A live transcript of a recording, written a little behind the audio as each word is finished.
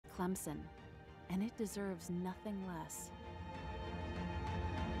Clemson, and it deserves nothing less.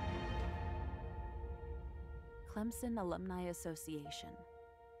 Clemson Alumni Association.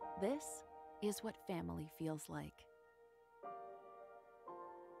 This is what family feels like.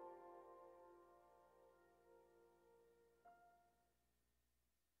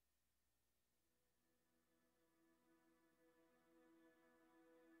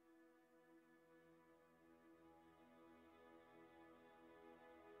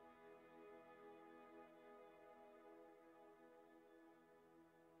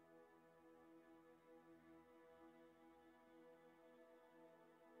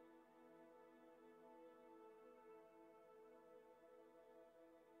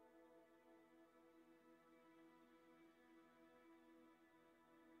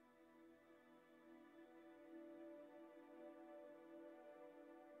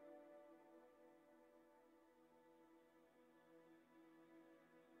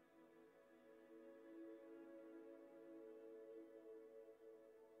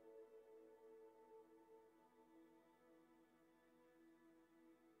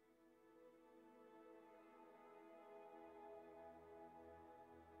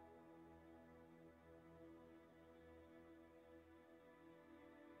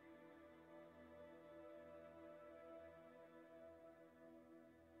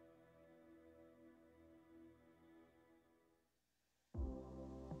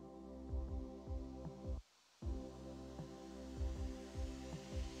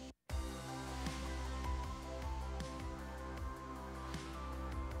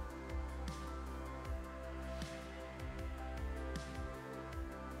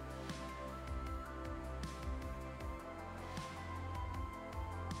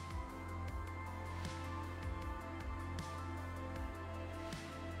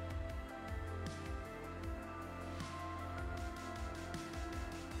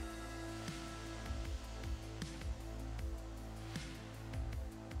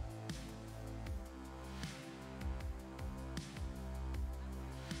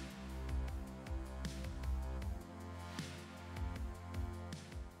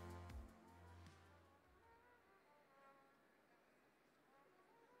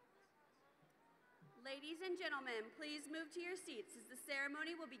 Ladies and gentlemen, please move to your seats as the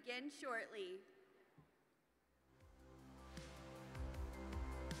ceremony will begin shortly.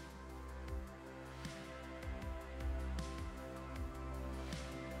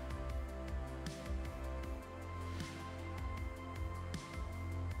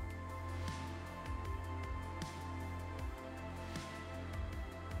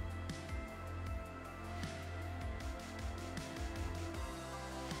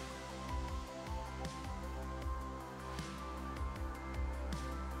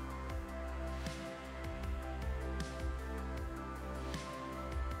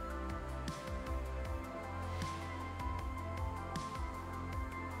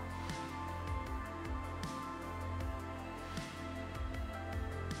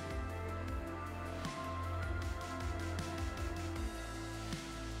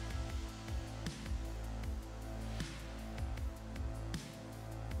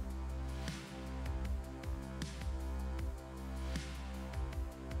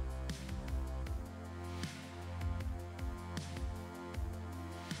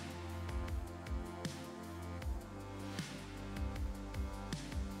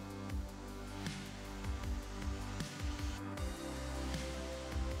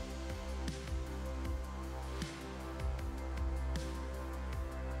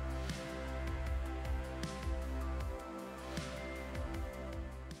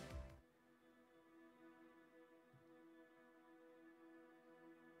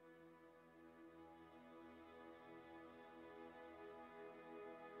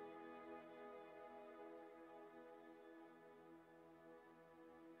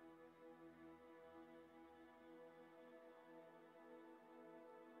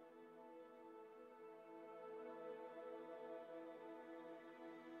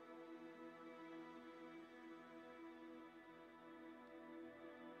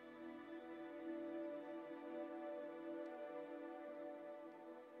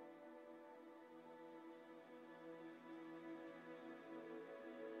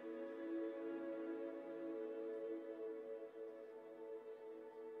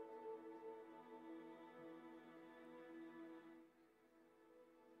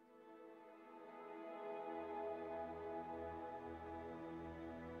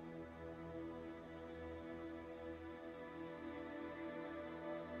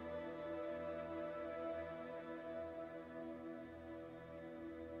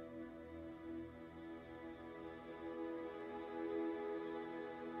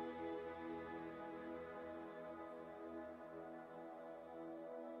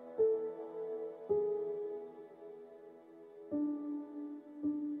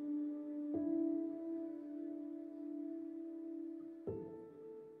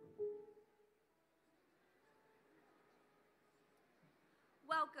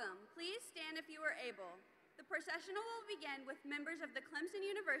 Welcome. Please stand if you are able. The processional will begin with members of the Clemson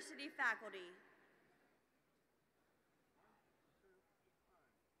University faculty.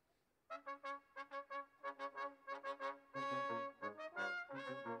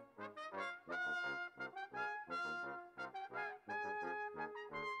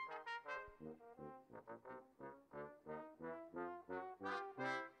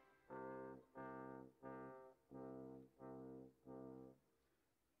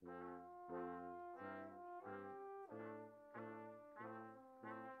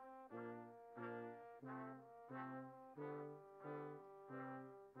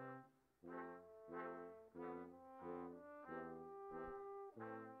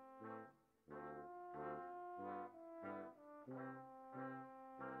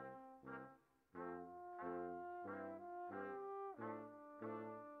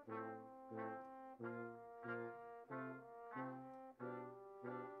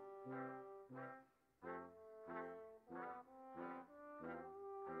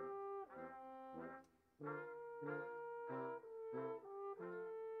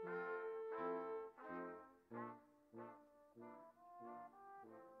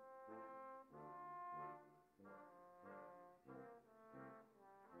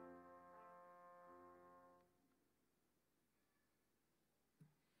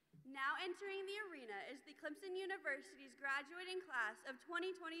 Now entering the arena is the Clemson University's graduating class of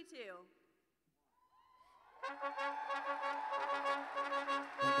 2022.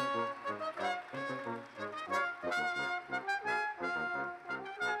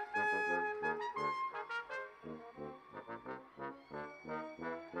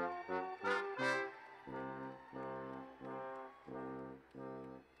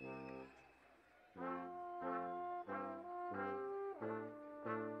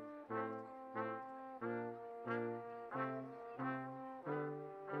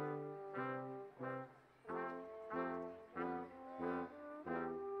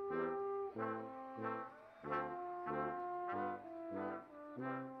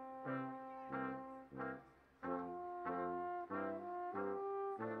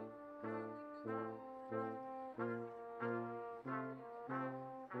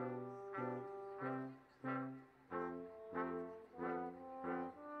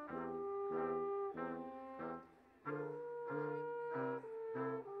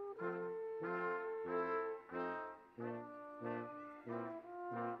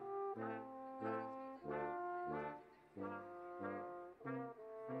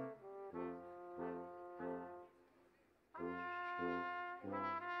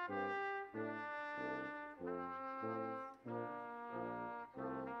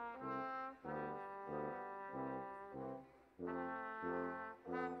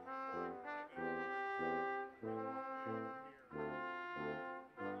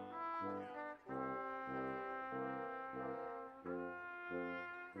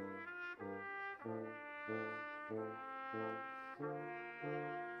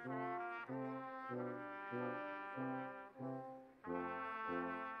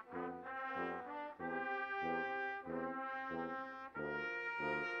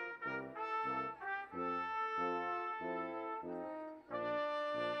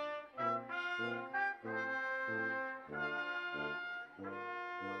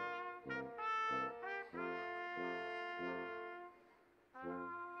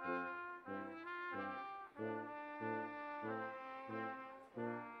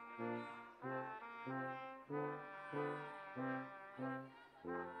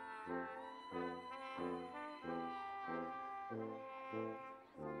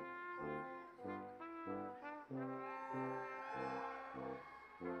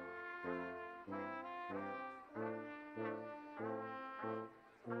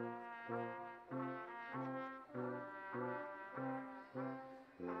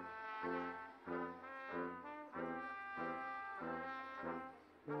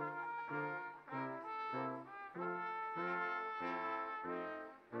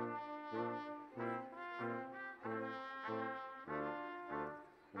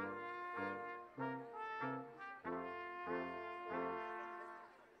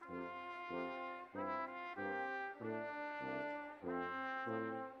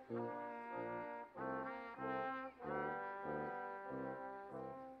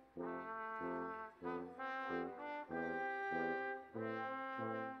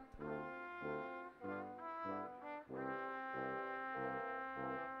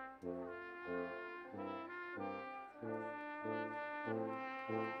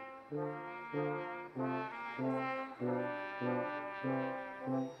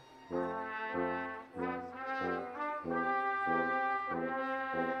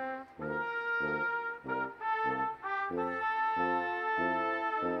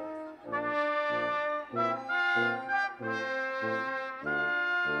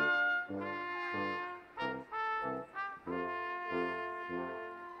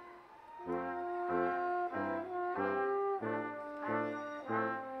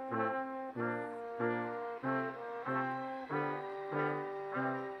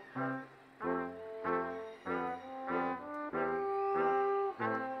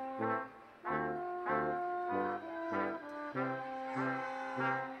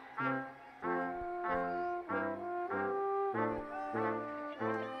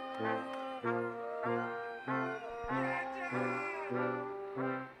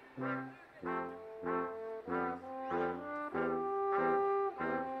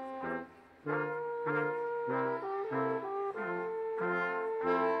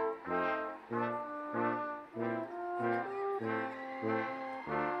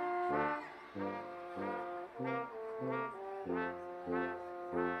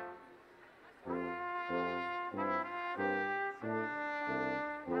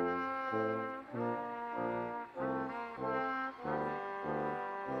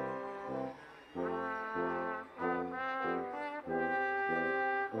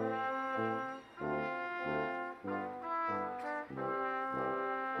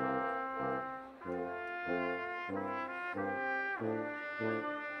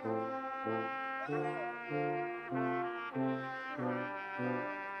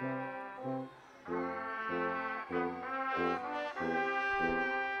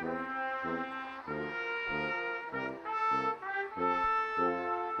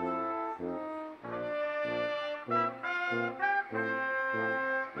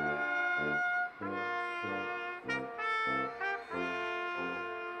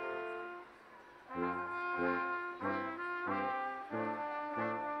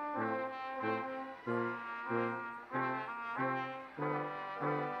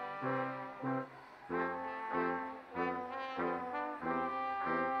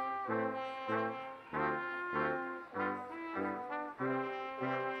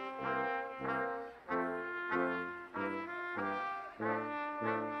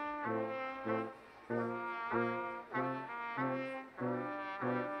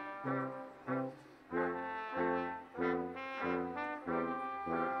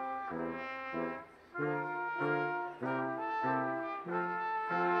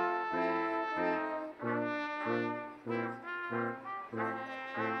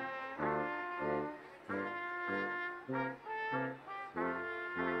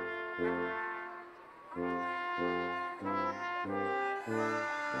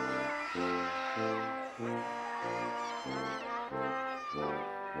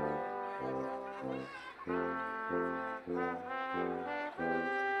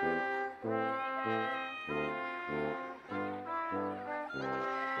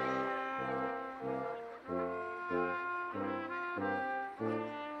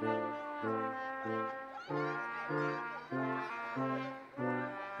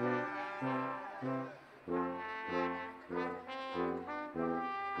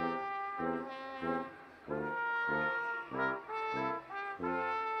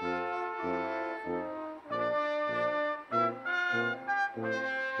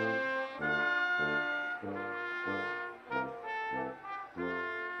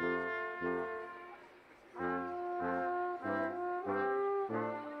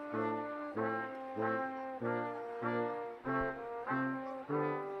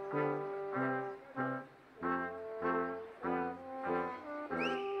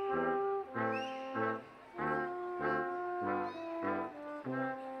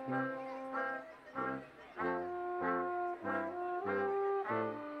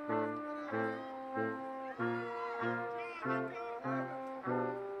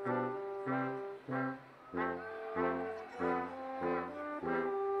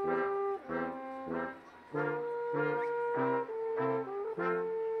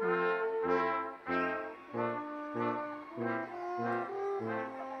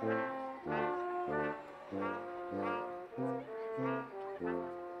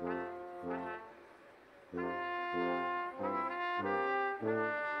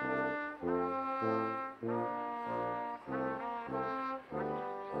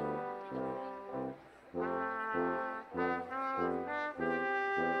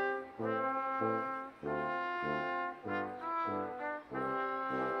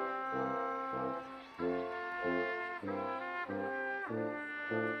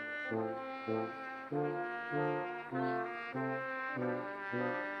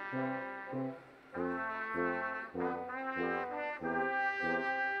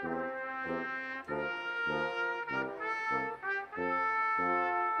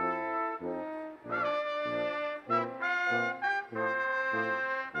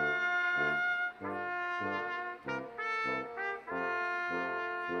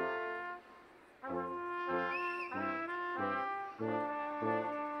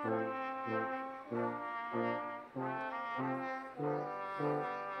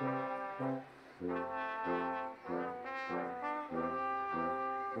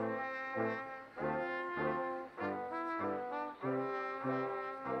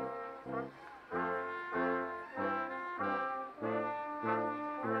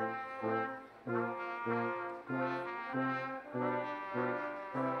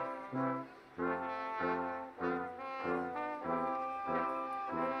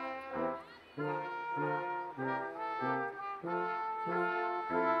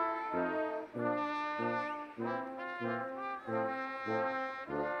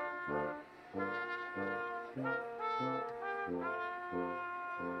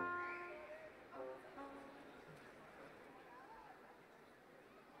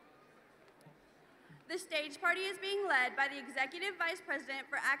 The stage party is being led by the Executive Vice President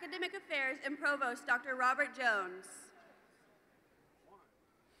for Academic Affairs and Provost, Dr. Robert Jones.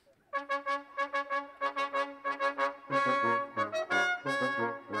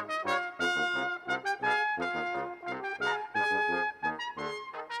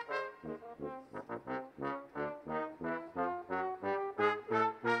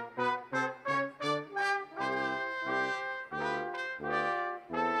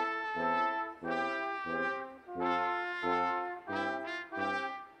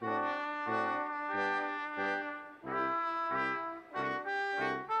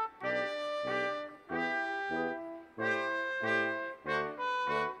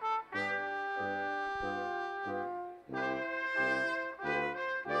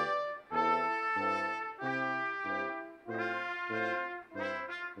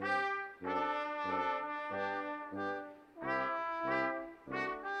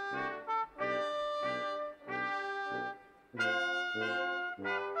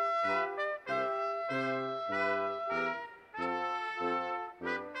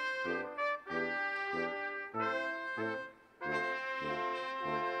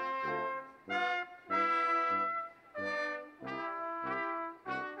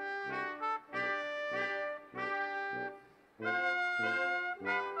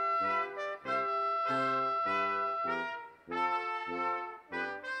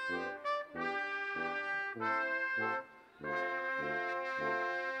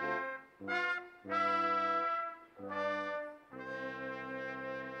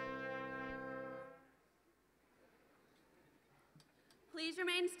 Please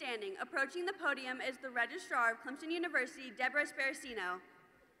remain standing. Approaching the podium is the Registrar of Clemson University, Deborah Sparacino.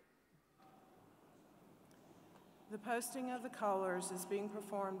 The posting of the colors is being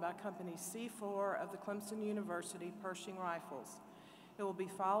performed by Company C4 of the Clemson University Pershing Rifles. It will be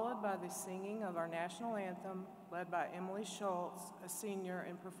followed by the singing of our national anthem, led by Emily Schultz, a senior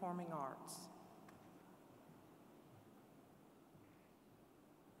in performing arts.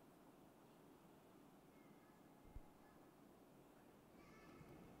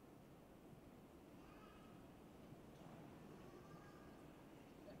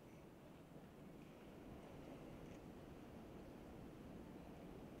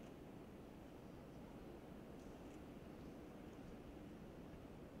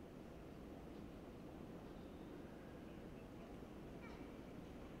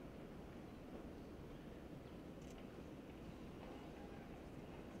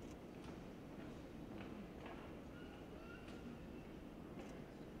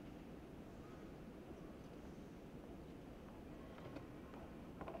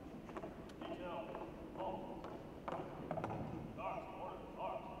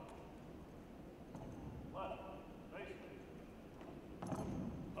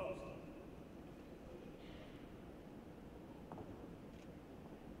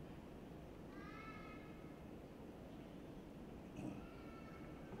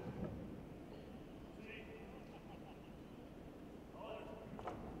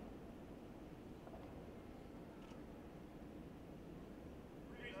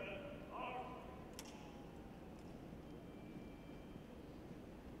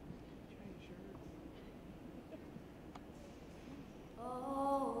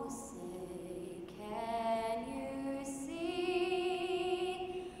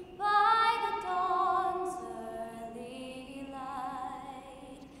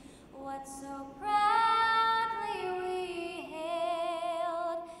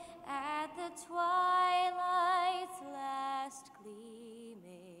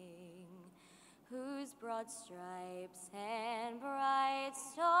 broad stripes and bright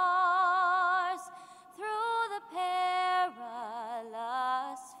stars, through the perilous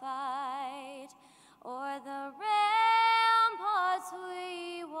fight, o'er the ramparts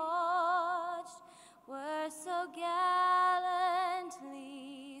we watched, were so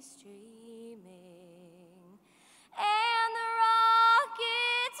gallantly streaming, and the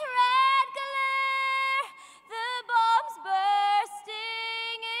rocket's red glare, the bombs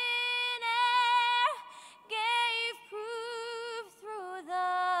bursting in air, gave proof through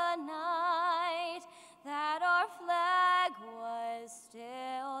the night that our flag was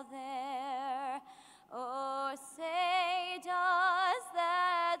still there. Oh, say does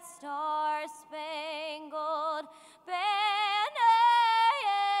that star-spangled banner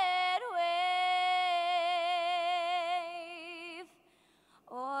yet wave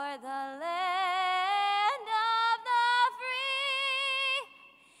o'er the land of the free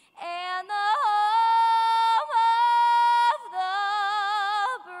and the home of the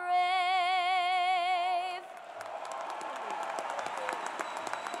brave?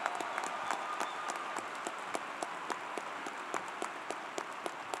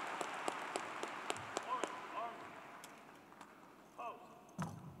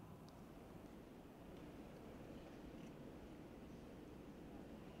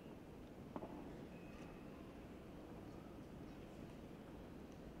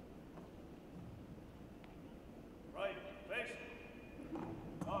 Right, face.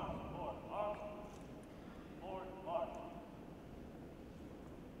 Arms, forward, arms. Forward, march.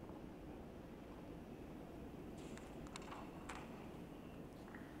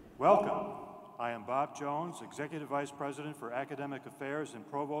 Welcome. I am Bob Jones, Executive Vice President for Academic Affairs and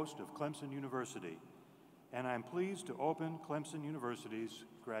Provost of Clemson University, and I'm pleased to open Clemson University's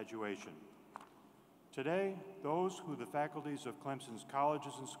graduation. Today, those who the faculties of Clemson's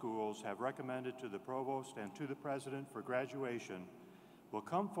colleges and schools have recommended to the Provost and to the President for graduation will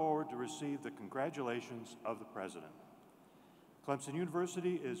come forward to receive the congratulations of the President. Clemson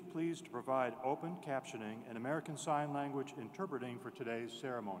University is pleased to provide open captioning and American Sign Language interpreting for today's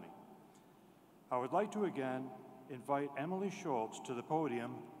ceremony. I would like to again invite Emily Schultz to the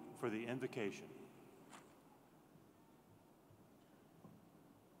podium for the invocation.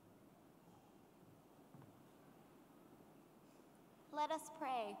 Let us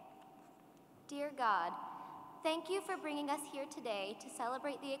pray. Dear God, thank you for bringing us here today to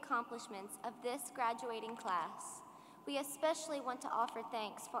celebrate the accomplishments of this graduating class. We especially want to offer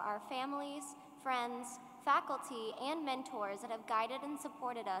thanks for our families, friends, faculty, and mentors that have guided and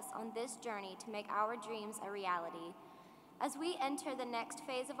supported us on this journey to make our dreams a reality. As we enter the next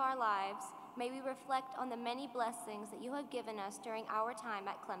phase of our lives, may we reflect on the many blessings that you have given us during our time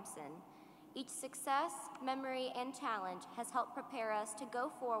at Clemson. Each success, memory, and challenge has helped prepare us to go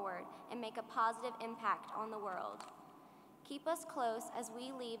forward and make a positive impact on the world. Keep us close as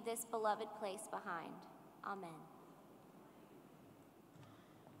we leave this beloved place behind. Amen.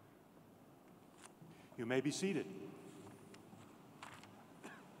 You may be seated.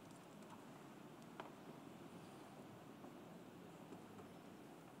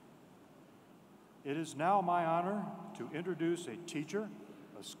 It is now my honor to introduce a teacher,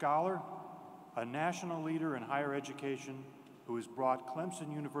 a scholar, a national leader in higher education who has brought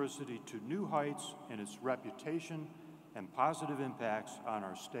Clemson University to new heights in its reputation and positive impacts on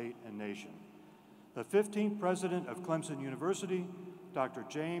our state and nation. The 15th President of Clemson University, Dr.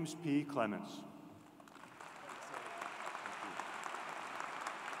 James P. Clemens.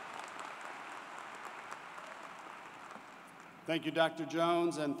 Thank you, Dr.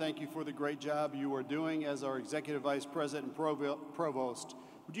 Jones, and thank you for the great job you are doing as our Executive Vice President and Provost.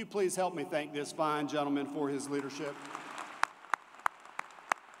 Would you please help me thank this fine gentleman for his leadership?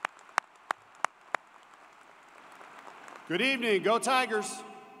 Good evening, go Tigers.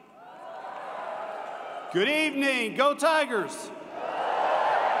 Good evening, go Tigers.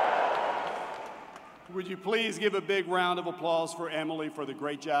 Would you please give a big round of applause for Emily for the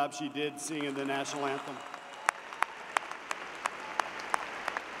great job she did singing the national anthem?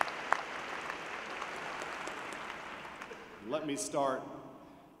 Let me start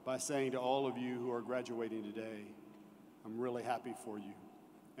by saying to all of you who are graduating today, I'm really happy for you,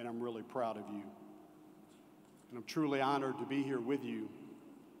 and I'm really proud of you. And I'm truly honored to be here with you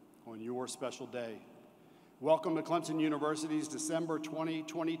on your special day. Welcome to Clemson University's December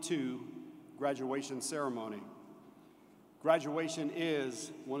 2022 graduation ceremony. Graduation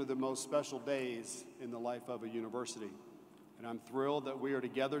is one of the most special days in the life of a university, and I'm thrilled that we are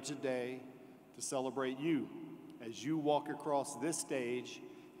together today to celebrate you as you walk across this stage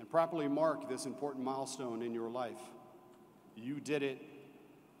and properly mark this important milestone in your life. You did it,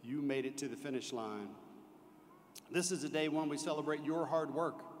 you made it to the finish line, This is a day when we celebrate your hard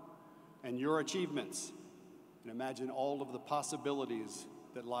work and your achievements and imagine all of the possibilities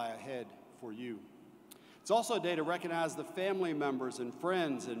that lie ahead for you. It's also a day to recognize the family members and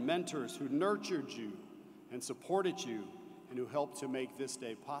friends and mentors who nurtured you and supported you and who helped to make this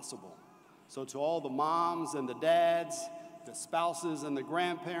day possible. So to all the moms and the dads, the spouses and the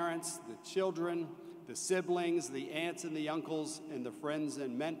grandparents, the children, the siblings, the aunts and the uncles, and the friends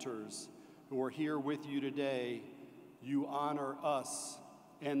and mentors who are here with you today, you honor us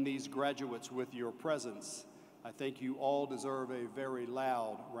and these graduates with your presence. I think you all deserve a very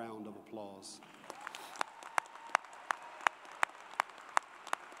loud round of applause.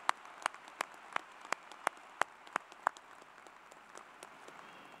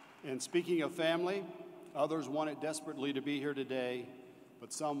 And speaking of family, others wanted desperately to be here today,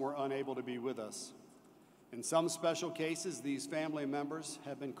 but some were unable to be with us. In some special cases, these family members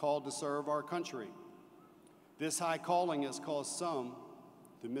have been called to serve our country. This high calling has caused some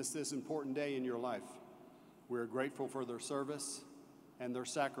to miss this important day in your life. We are grateful for their service and their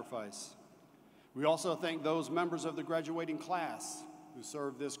sacrifice. We also thank those members of the graduating class who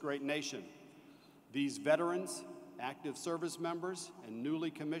serve this great nation. These veterans, active service members, and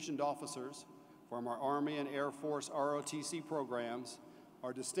newly commissioned officers from our Army and Air Force ROTC programs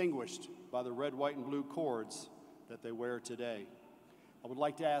are distinguished by the red, white, and blue cords that they wear today. I would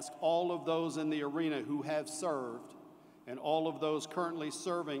like to ask all of those in the arena who have served and all of those currently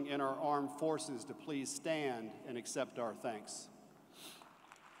serving in our armed forces to please stand and accept our thanks.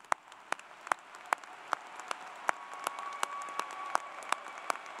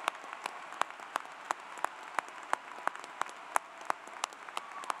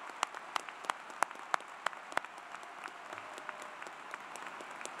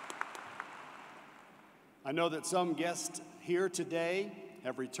 I know that some guests here today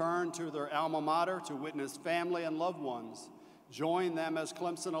have returned to their alma mater to witness family and loved ones join them as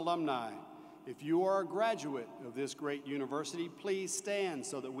Clemson alumni. If you are a graduate of this great university, please stand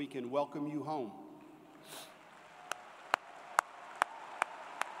so that we can welcome you home.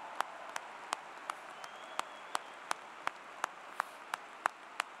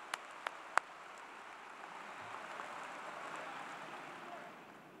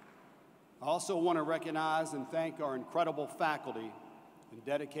 I also want to recognize and thank our incredible faculty and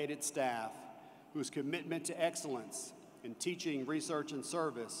dedicated staff whose commitment to excellence in teaching, research, and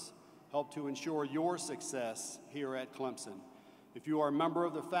service help to ensure your success here at Clemson. If you are a member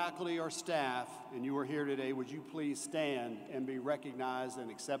of the faculty or staff and you are here today, would you please stand and be recognized and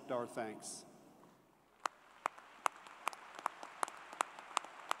accept our thanks?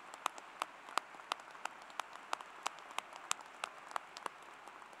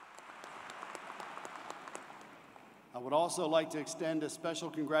 I would also like to extend a special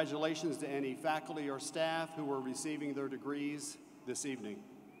congratulations to any faculty or staff who are receiving their degrees this evening.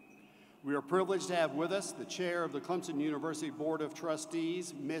 We are privileged to have with us the chair of the Clemson University Board of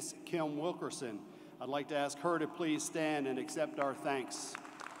Trustees, Miss Kim Wilkerson. I'd like to ask her to please stand and accept our thanks.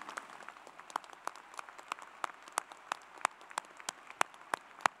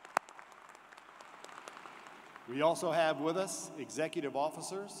 We also have with us executive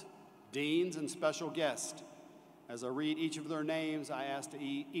officers, deans, and special guests. As I read each of their names, I ask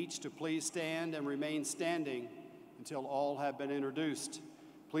each to please stand and remain standing until all have been introduced.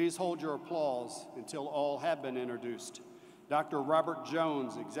 Please hold your applause until all have been introduced. Dr. Robert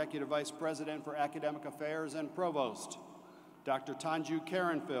Jones, Executive Vice President for Academic Affairs and Provost. Dr. Tanju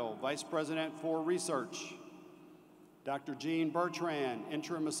Karenfil, Vice President for Research. Dr. Jean Bertrand,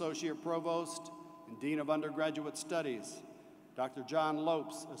 Interim Associate Provost and Dean of Undergraduate Studies. Dr. John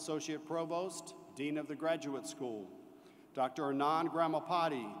Lopes, Associate Provost, Dean of the Graduate School. Dr. Anand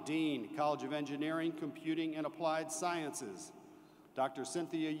Gramapati, Dean, College of Engineering, Computing, and Applied Sciences. Dr.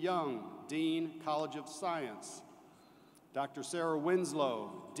 Cynthia Young, Dean, College of Science. Dr. Sarah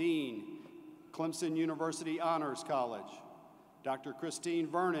Winslow, Dean, Clemson University Honors College. Dr. Christine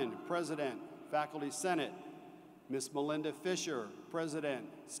Vernon, President, Faculty Senate. Ms. Melinda Fisher, President,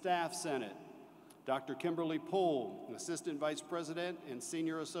 Staff Senate. Dr. Kimberly Poole, Assistant Vice President and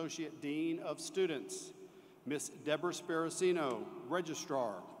Senior Associate Dean of Students. Ms. Deborah Sparacino,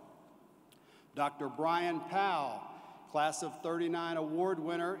 Registrar. Dr. Brian Powell, Class of '39 Award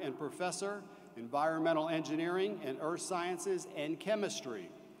winner and Professor, Environmental Engineering and Earth Sciences and Chemistry.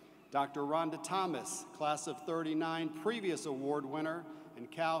 Dr. Rhonda Thomas, Class of '39 Previous Award winner and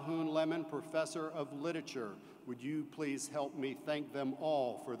Calhoun Lemon Professor of Literature. Would you please help me thank them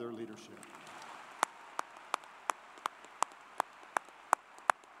all for their leadership?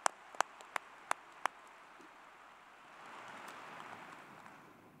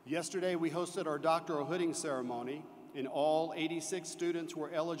 Yesterday, we hosted our doctoral hooding ceremony, and all 86 students were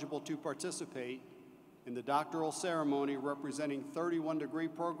eligible to participate in the doctoral ceremony representing 31 degree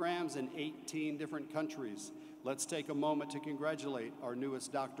programs in 18 different countries. Let's take a moment to congratulate our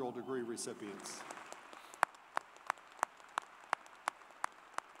newest doctoral degree recipients.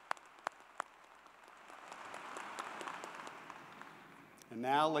 And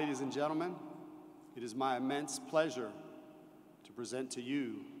now, ladies and gentlemen, it is my immense pleasure to present to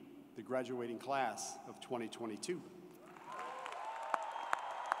you the graduating class of 2022.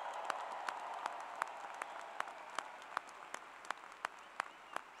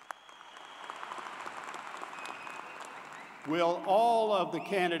 Will all of the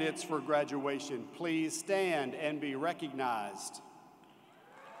candidates for graduation please stand and be recognized?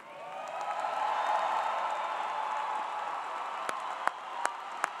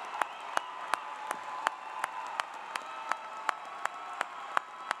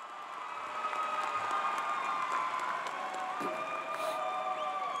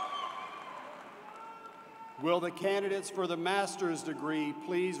 Will the candidates for the master's degree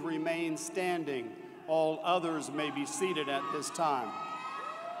please remain standing? All others may be seated at this time.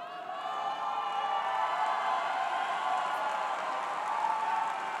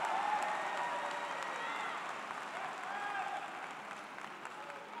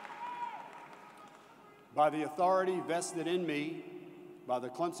 By the authority vested in me by the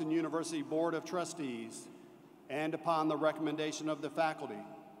Clemson University Board of Trustees and upon the recommendation of the faculty,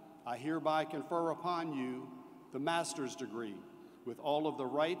 I hereby confer upon you the master's degree with all of the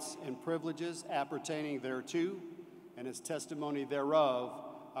rights and privileges appertaining thereto, and as testimony thereof,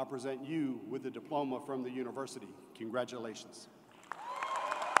 I present you with the diploma from the university. Congratulations.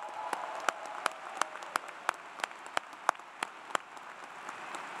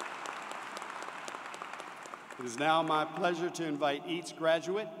 It is now my pleasure to invite each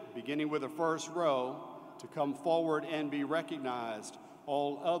graduate, beginning with the first row, to come forward and be recognized.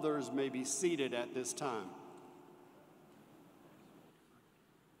 All others may be seated at this time.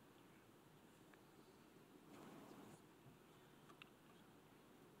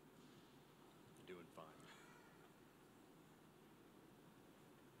 You're doing fine.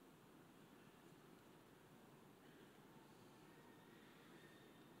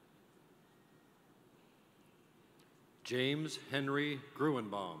 James Henry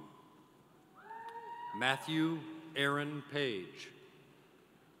Gruenbaum. Matthew Aaron Page.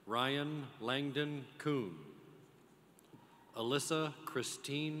 Ryan Langdon Kuhn. Alyssa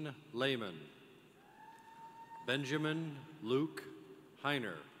Christine Lehman. Benjamin Luke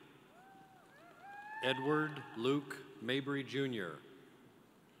Heiner. Edward Luke Mabry Jr.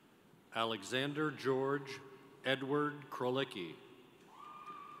 Alexander George Edward Krolicki.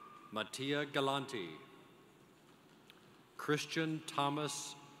 Mattia Galanti. Christian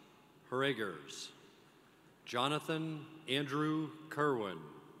Thomas Herregers. Jonathan Andrew Kerwin.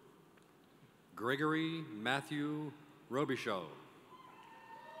 Gregory Matthew Robichaud.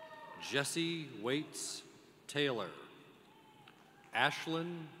 Jesse Waits Taylor.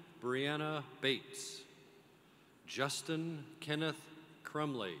 Ashlyn Brianna Bates. Justin Kenneth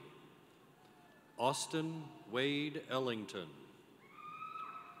Crumley. Austin Wade Ellington.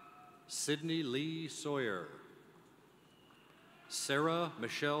 Sydney Lee Sawyer. Sarah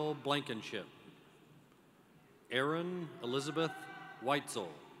Michelle Blankenship. Erin Elizabeth Weitzel.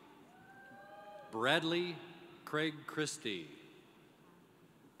 Bradley Craig Christie.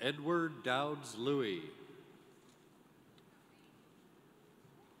 Edward Dowds Louis.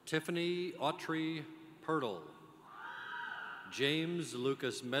 Tiffany Autry Pirtle. James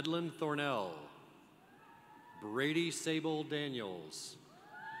Lucas Medlin Thornell. Brady Sable Daniels.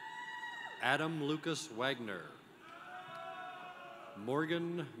 Adam Lucas Wagner.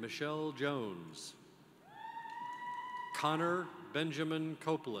 Morgan Michelle Jones. Connor Benjamin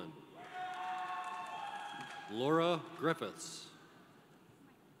Copeland. Laura Griffiths.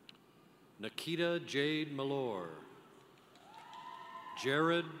 Nikita Jade Malore.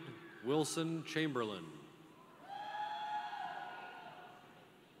 Jared Wilson Chamberlain.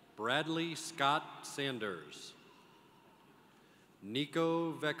 Bradley Scott Sanders.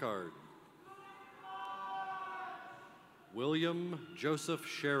 Nico Veckard. William Joseph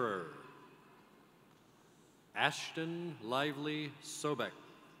Scherer. Ashton Lively Sobek.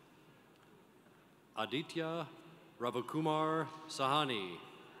 Aditya Ravakumar Sahani.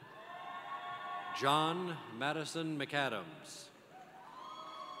 John Madison McAdams.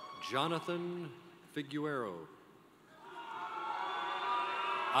 Jonathan Figuero.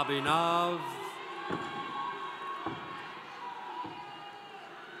 Abhinav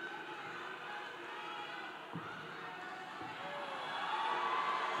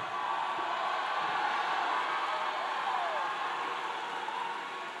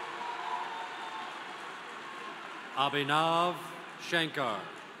Abhinav Shankar,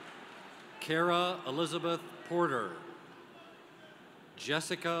 Kara Elizabeth Porter,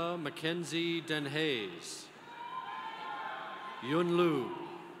 Jessica Mackenzie Denhays, Yun Lu,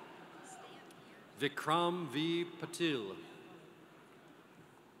 Vikram V. Patil,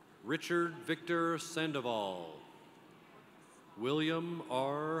 Richard Victor Sandoval, William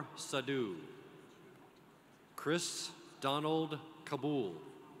R. Sadhu, Chris Donald Kabul,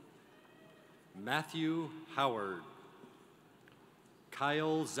 Matthew Howard,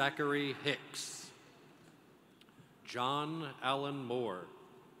 Kyle Zachary Hicks, John Allen Moore,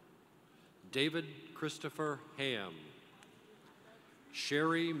 David Christopher Ham,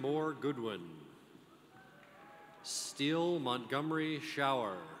 Sherry Moore Goodwin, Steele Montgomery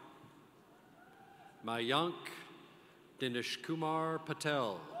Shower, Mayank Dinesh Kumar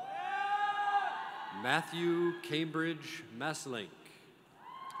Patel, Matthew Cambridge Maslink,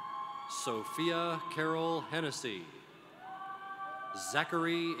 Sophia Carol Hennessy,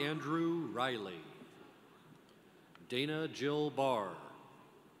 Zachary Andrew Riley, Dana Jill Barr,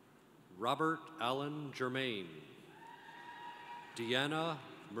 Robert Allen Germain, Deanna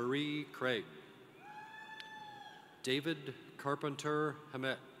Marie Craig, David Carpenter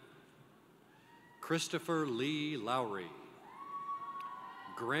Hamet, Christopher Lee Lowry,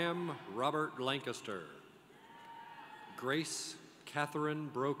 Graham Robert Lancaster, Grace Catherine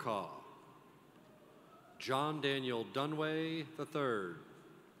Brokaw, John Daniel Dunway III,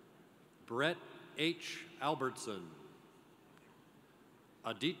 Brett H. Albertson,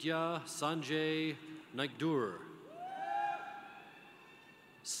 Aditya Sanjay Naikdur,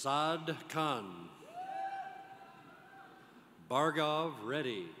 Saad Khan, Bhargav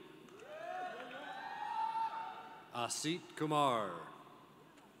Reddy, Asit Kumar,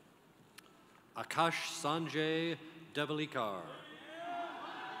 Akash Sanjay Devalikar,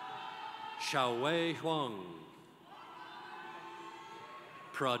 Xiaowei Huang,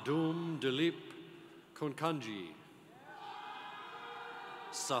 Pradum Dilip Konkanji,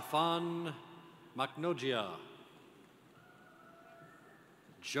 Safan Maknogia,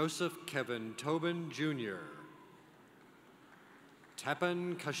 Joseph Kevin Tobin Jr.,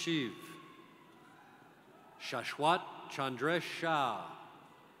 Tapan Kashiv, Shashwat Chandresh Shah,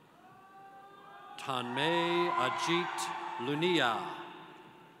 Tanmay Ajit Lunia,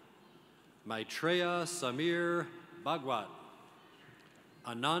 Maitreya Samir Bhagwat,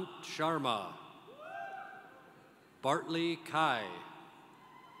 Anant Sharma, Bartley Kai,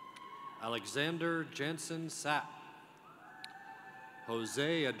 Alexander Jansen Sapp,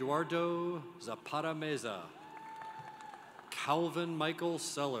 Jose Eduardo Zapata Meza, Calvin Michael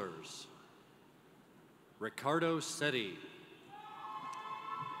Sellers, Ricardo Setti,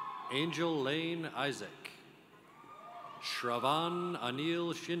 Angel Lane Isaac, Shravan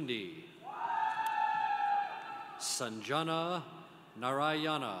Anil Shindi, Sanjana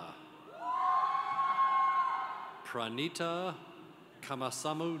Narayana, Pranita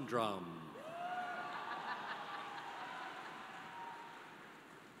Kamasamudram,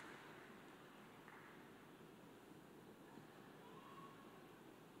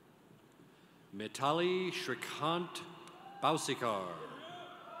 Mitali Shrikant Bausikar,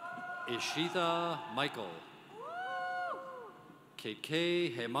 Ishita Michael,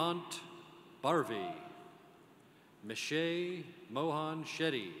 KK Hemant Barvi, Mishay Mohan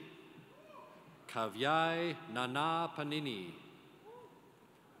Shetty, Kavyai Nana Panini,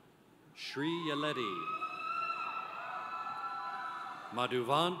 Shri Yaleti,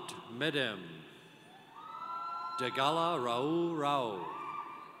 Madhuvant Medem, Degala Raul Rao,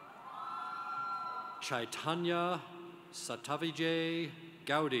 Chaitanya Satavijay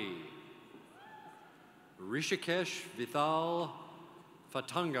Gaudi, Rishikesh Vithal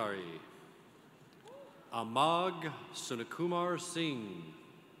Fatangari, Amag Sunakumar Singh,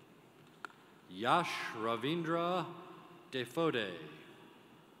 Yash Ravindra Defode,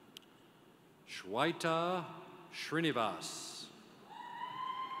 Shwaita Srinivas,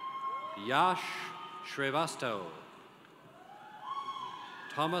 Yash Srivastav,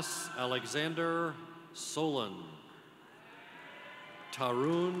 Thomas Alexander Solon,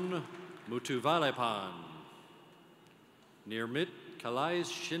 Tarun Mutuvalepan, Nirmit Kalais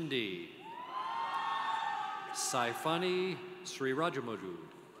Shindi, Saifani Sri Rajamodu,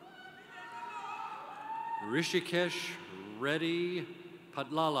 Rishikesh Reddy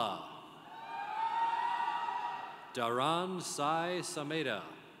Patlala, Dharan Sai Sameda,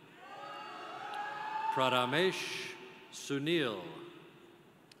 Pradamesh Sunil,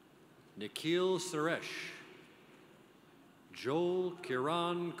 Nikhil Suresh, Joel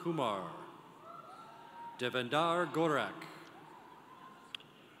Kiran Kumar, Devendar Gorak,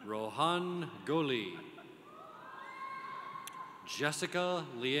 Rohan Goli, Jessica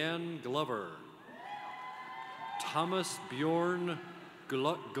Leanne Glover, Thomas Bjorn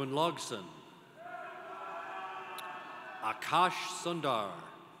Gunnlaugson, Akash Sundar,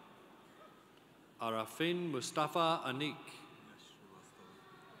 Arafin Mustafa Anik,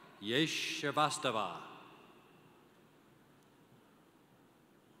 Yesh Shrivastava,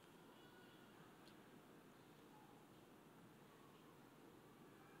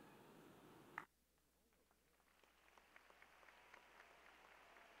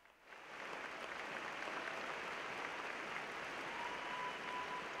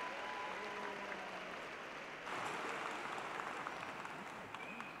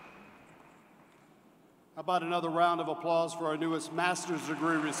 How about another round of applause for our newest master's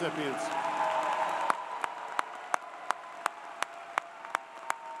degree recipients?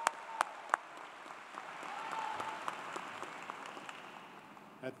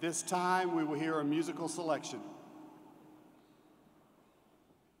 At this time, we will hear a musical selection.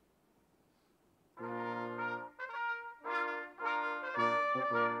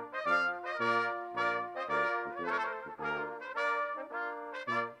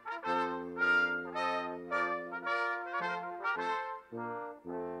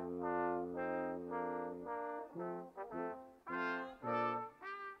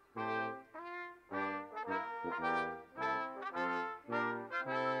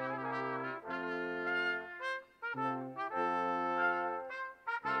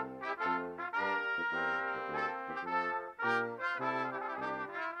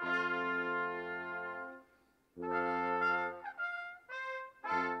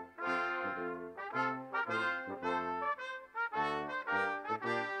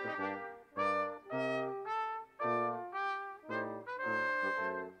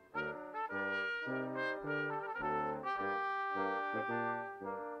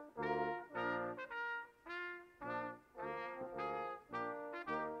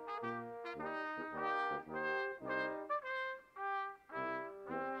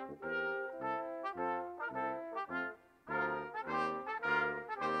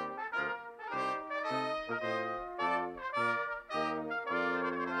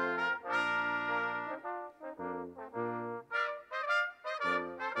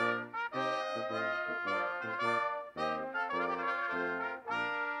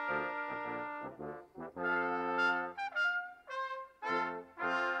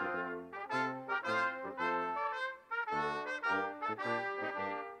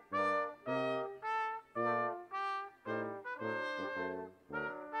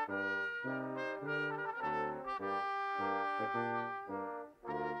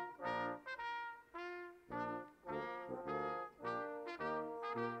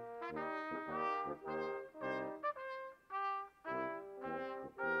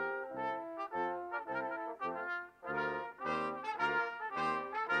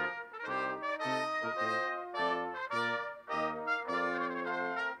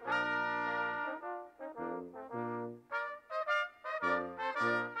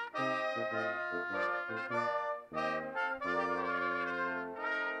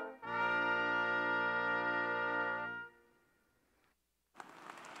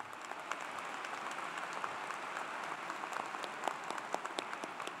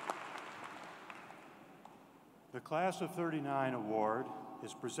 The Class of '39 award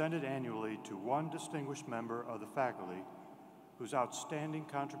is presented annually to one distinguished member of the faculty whose outstanding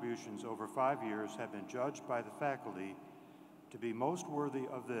contributions over 5 years have been judged by the faculty to be most worthy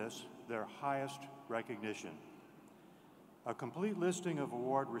of this, their highest recognition. A complete listing of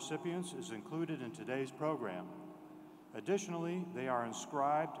award recipients is included in today's program. Additionally, they are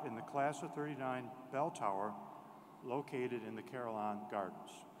inscribed in the Class of '39 bell tower located in the Carillon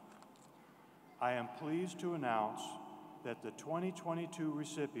Gardens. I am pleased to announce that the 2022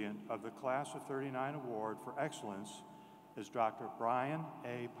 recipient of the Class of '39 Award for Excellence is Dr. Brian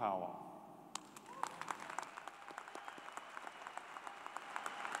A. Powell.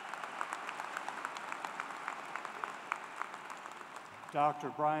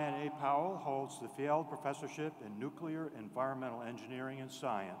 Dr. Brian A. Powell holds the Field Professorship in Nuclear Environmental Engineering and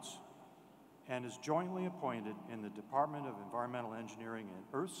Science and is jointly appointed in the Department of Environmental Engineering and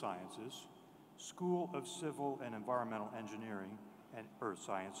Earth Sciences, School of Civil and Environmental Engineering and Earth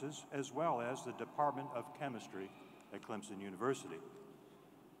Sciences, as well as the Department of Chemistry at Clemson University.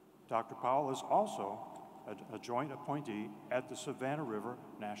 Dr. Powell is also a joint appointee at the Savannah River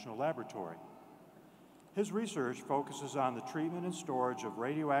National Laboratory. His research focuses on the treatment and storage of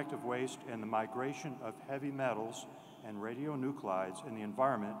radioactive waste and the migration of heavy metals and radionuclides in the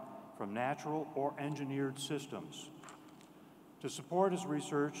environment from natural or engineered systems. To support his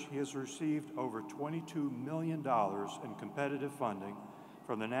research, he has received over $22 million in competitive funding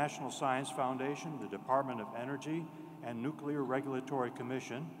from the National Science Foundation, the Department of Energy and Nuclear Regulatory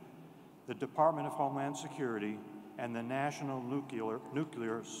Commission, the Department of Homeland Security, and the National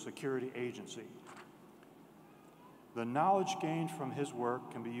Nuclear Security Agency. The knowledge gained from his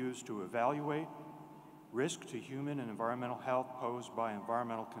work can be used to evaluate risk to human and environmental health posed by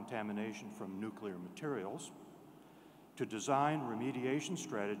environmental contamination from nuclear materials, to design remediation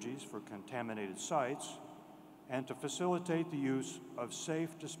strategies for contaminated sites, and to facilitate the use of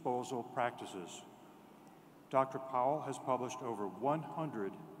safe disposal practices. Dr. Powell has published over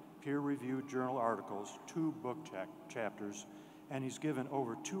 100 peer-reviewed journal articles, 2 book chapters, and he's given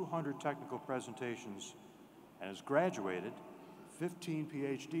over 200 technical presentations and has graduated 15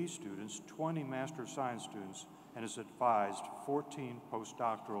 PhD students, 20 Master of Science students, and has advised 14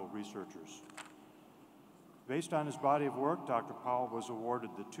 postdoctoral researchers. Based on his body of work, Dr. Powell was awarded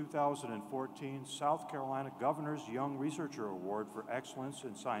the 2014 South Carolina Governor's Young Researcher Award for Excellence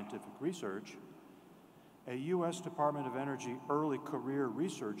in Scientific Research, a U.S. Department of Energy Early Career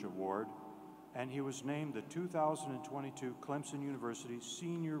Research Award, and he was named the 2022 Clemson University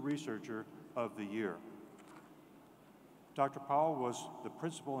Senior Researcher of the Year. Dr. Powell was the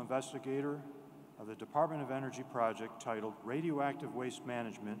principal investigator of the Department of Energy project titled Radioactive Waste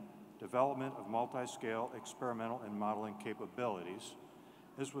Management, Development of Multi-Scale Experimental and Modeling Capabilities.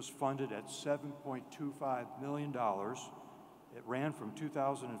 This was funded at $7.25 million. It ran from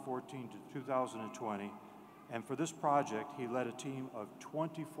 2014 to 2020, and for this project, he led a team of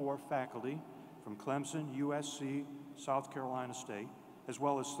 24 faculty from Clemson, USC, South Carolina State, as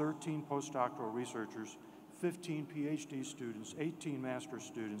well as 13 postdoctoral researchers, 15 PhD students, 18 master's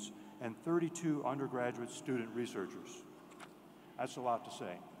students, and 32 undergraduate student researchers. That's a lot to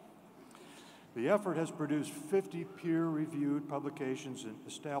say. The effort has produced 50 peer-reviewed publications and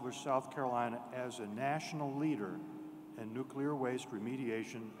established South Carolina as a national leader in nuclear waste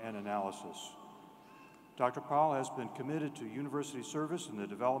remediation and analysis. Dr. Powell has been committed to university service in the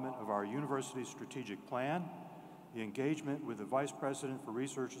development of our university's strategic plan, the engagement with the Vice President for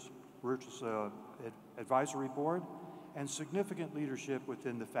Research Advisory Board, and significant leadership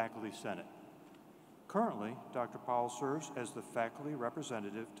within the Faculty Senate. Currently, Dr. Powell serves as the faculty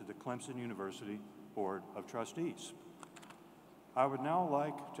representative to the Clemson University Board of Trustees. I would now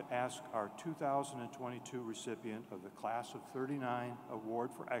like to ask our 2022 recipient of the Class of '39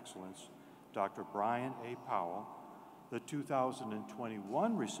 Award for Excellence, Dr. Brian A. Powell, the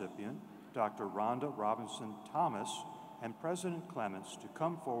 2021 recipient, Dr. Rhonda Robinson Thomas, and President Clements to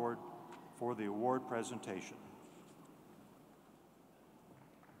come forward for the award presentation.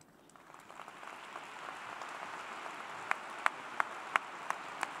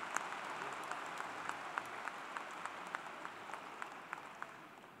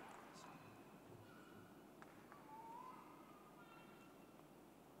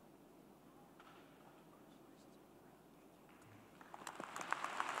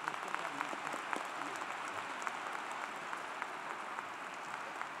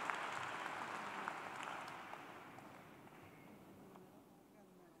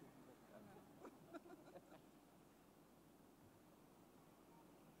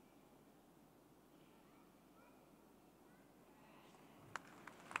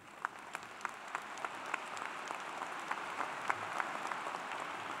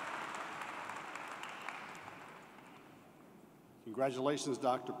 Congratulations,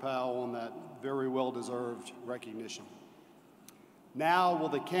 Dr. Powell, on that very well-deserved recognition. Now will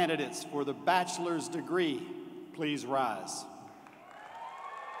the candidates for the bachelor's degree please rise?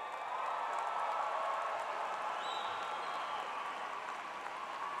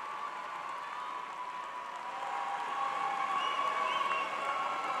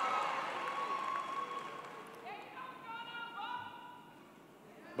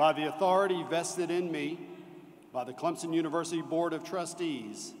 By the authority vested in me by the Clemson University Board of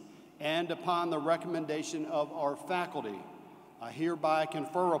Trustees, and upon the recommendation of our faculty, I hereby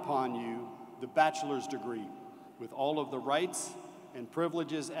confer upon you the bachelor's degree with all of the rights and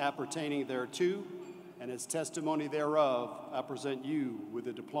privileges appertaining thereto, and as testimony thereof, I present you with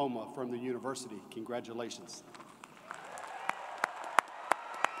a diploma from the university. Congratulations.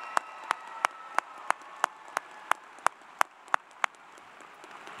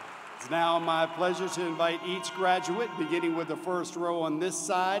 It's now my pleasure to invite each graduate, beginning with the first row on this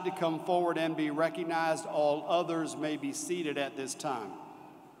side, to come forward and be recognized. All others may be seated at this time.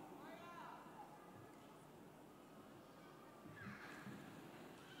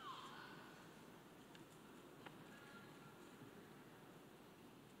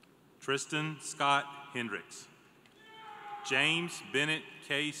 Tristan Scott Hendricks. James Bennett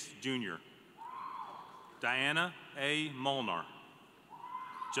Case, Jr. Diana A. Molnar.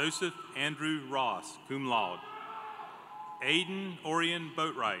 Joseph Andrew Ross, cum laude. Aiden Orion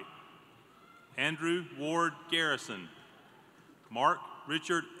Boatwright. Andrew Ward Garrison. Mark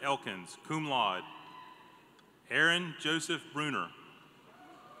Richard Elkins, cum laude. Aaron Joseph Bruner.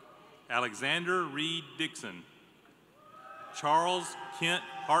 Alexander Reed Dixon. Charles Kent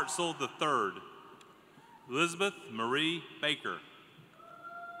Hartzell III. Elizabeth Marie Baker.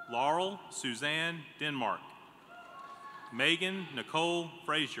 Laurel Suzanne Denmark. Megan Nicole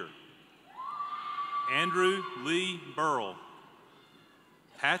Frazier. Andrew Lee Burrell.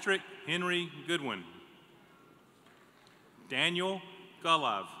 Patrick Henry Goodwin. Daniel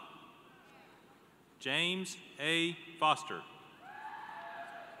Gullove. James A. Foster.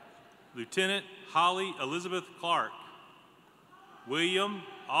 Lieutenant Holly Elizabeth Clark. William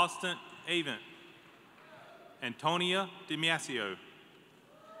Austin Avent. Antonia DiMasio.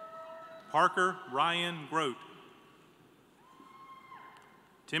 Parker Ryan Grote.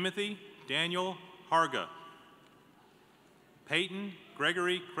 Timothy Daniel Harga. Peyton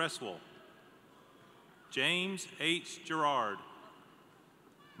Gregory Cresswell. James H. Gerard.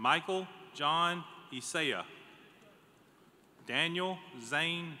 Michael John Isaiah. Daniel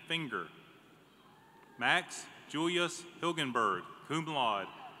Zane Finger. Max Julius Hilgenberg, cum laude.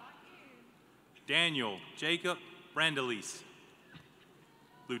 Daniel Jacob Brandelis.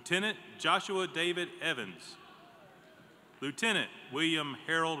 Lieutenant Joshua David Evans. Lieutenant William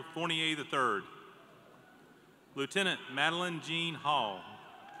Harold Fournier III. Lieutenant Madeline Jean Hall.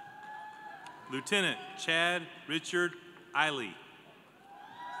 Lieutenant Chad Richard Eiley.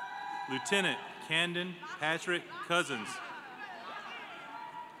 Lieutenant Camden Patrick Cousins.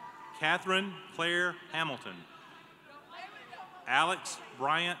 Catherine Claire Hamilton. Alex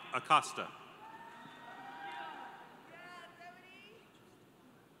Bryant Acosta.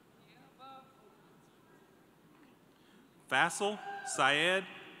 Faisal Syed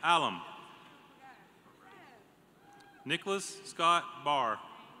Alam. Nicholas Scott Barr.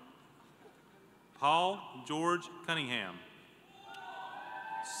 Paul George Cunningham.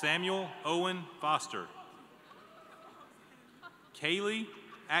 Samuel Owen Foster. Kaylee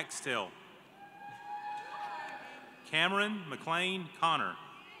Axtell. Cameron McLean Connor.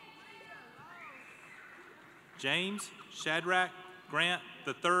 James Shadrach Grant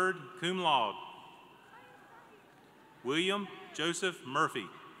III, cum laude. William Joseph Murphy.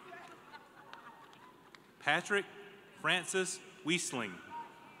 Patrick Francis Weisling.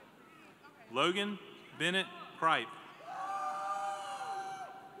 Logan Bennett Kripe.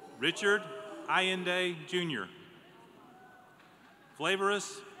 Richard Allende Jr.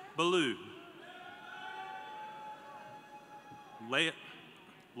 Flavorus Ballou.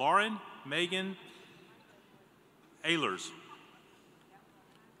 Lauren Megan Ehlers.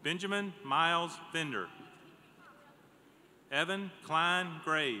 Benjamin Miles Fender. Evan Klein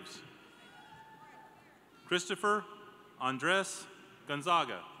Graves. Christopher Andres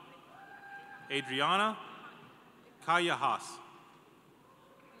Gonzaga. Adriana Callejas.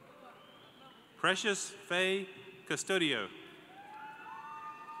 Precious Faye Custodio.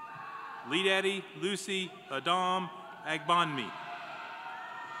 Lead Daddy Lucy Adam Agbonmi.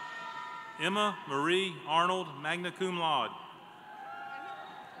 Emma Marie Arnold, magna cum laude.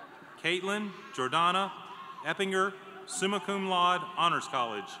 Caitlin Jordana Eppinger, summa cum laude, Honors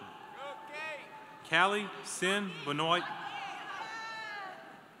College. Callie Sin Benoit.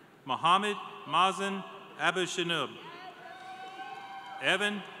 Mohammed Mazen Abu Shanub.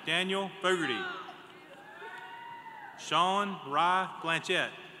 Evan Daniel Fogarty. Sean Rye Blanchette.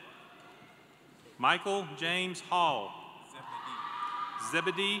 Michael James Hall.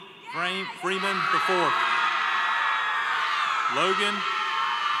 Zebedee Freeman IV.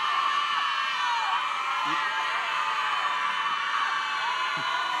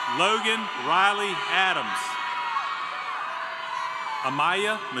 Logan Riley Adams.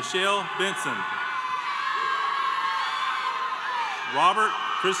 Amaya Michelle Benson. Robert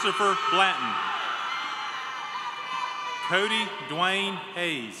Christopher Blanton. Cody Dwayne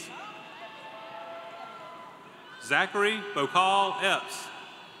Hayes. Zachary Bokal Epps.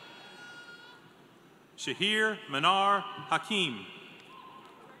 Shahir Manar Hakim.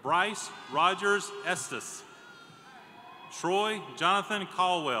 Bryce Rogers Estes. Troy Jonathan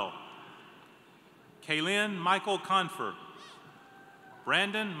Caldwell. Kaylin Michael Confer.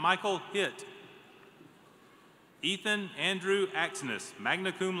 Brandon Michael Hitt. Ethan Andrew Axness,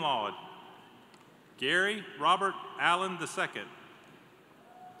 magna cum laude. Gary Robert Allen II.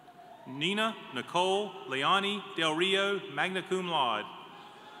 Nina Nicole Leoni Del Rio, magna cum laude.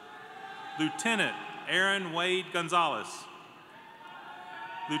 Lieutenant Aaron Wade Gonzalez.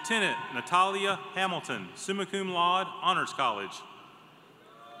 Lieutenant Natalia Hamilton, summa cum laude, Honors College.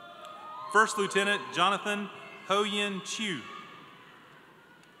 First Lieutenant Jonathan Ho-Yin Chu.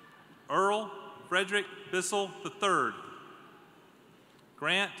 Earl Frederick Bissell III.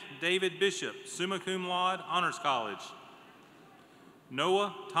 Grant David Bishop, summa cum laude, Honors College.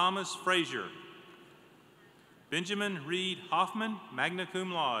 Noah Thomas Frazier. Benjamin Reed Hoffman, magna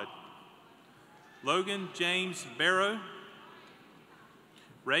cum laude. Logan James Barrow.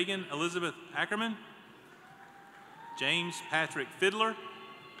 Reagan Elizabeth Ackerman. James Patrick Fiddler.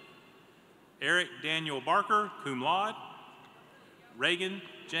 Eric Daniel Barker, cum laude. Reagan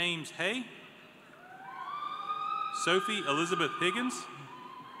James Hay. Sophie Elizabeth Higgins.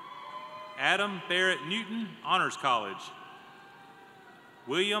 Adam Barrett Newton, Honors College.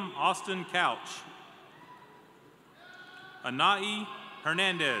 William Austin Couch. Anai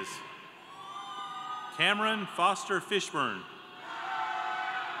Hernandez. Cameron Foster Fishburne.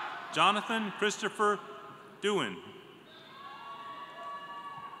 Jonathan Christopher Dewin.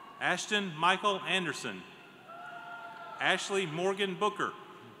 Ashton Michael Anderson. Ashley Morgan Booker.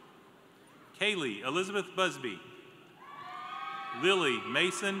 Kaylee Elizabeth Busby. Lily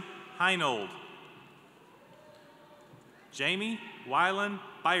Mason Heinold. Jamie Wyland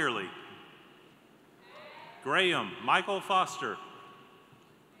Byerly. Graham Michael Foster.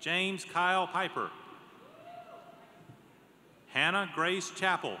 James Kyle Piper. Hannah Grace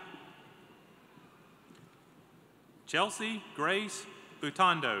Chappell. Chelsea Grace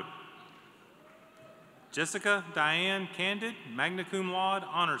Butondo. Jessica Diane Candid, magna cum laude,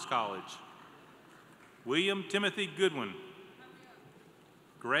 Honors College. William Timothy Goodwin.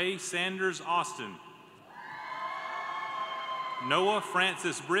 Gray Sanders Austin. Noah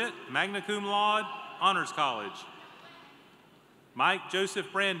Francis Britt, magna cum laude, Honors College. Mike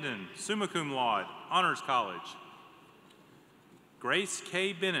Joseph Brandon, summa cum laude, Honors College. Grace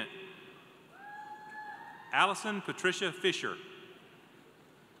K. Bennett. Allison Patricia Fisher.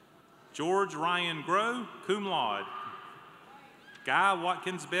 George Ryan Groh, cum laude. Guy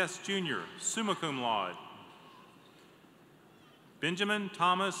Watkins Best Jr., summa cum laude. Benjamin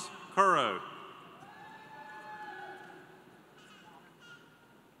Thomas Currow.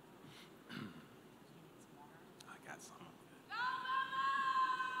 I got some.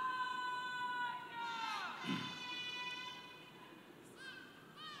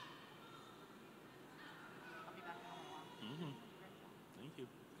 Thank you.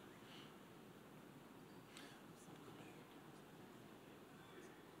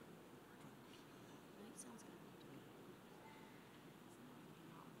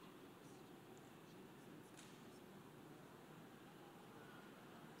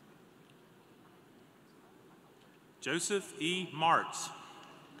 Joseph E. Martz.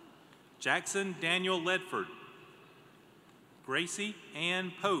 Jackson Daniel Ledford. Gracie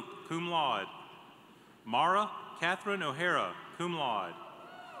Ann Pope, cum laude. Mara Catherine O'Hara, cum laude.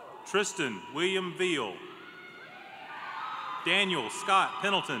 Tristan William Veal. Daniel Scott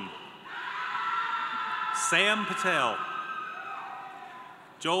Pendleton. Sam Patel.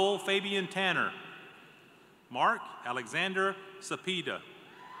 Joel Fabian Tanner. Mark Alexander Sapeda.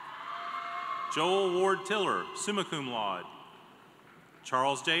 Joel Ward Tiller, summa cum laude.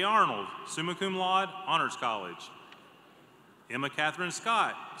 Charles J. Arnold, summa cum laude, Honors College. Emma Catherine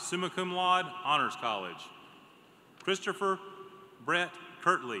Scott, summa cum laude, Honors College. Christopher Brett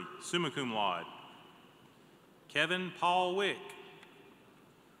Kirtley, summa cum laude. Kevin Paul Wick.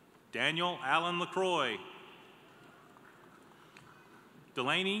 Daniel Allen LaCroix.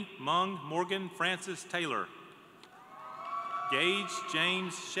 Delaney Mung Morgan Francis Taylor. Gage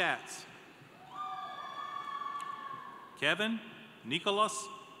James Schatz. Kevin Nicholas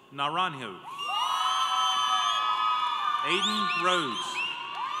Naranjo. Aiden Rhodes.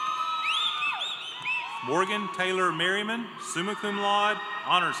 Morgan Taylor Merriman, summa cum laude,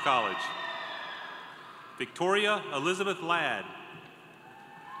 Honors College. Victoria Elizabeth Ladd.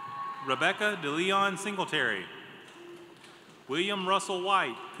 Rebecca DeLeon Singletary. William Russell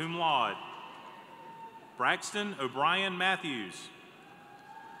White, cum laude. Braxton O'Brien Matthews.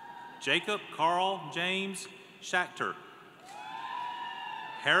 Jacob Carl James Schachter.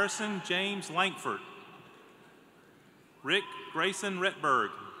 Harrison James Lankford. Rick Grayson Retberg.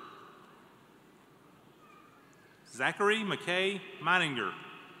 Zachary McKay Meininger.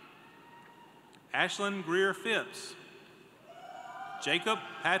 Ashlyn Greer Phipps. Jacob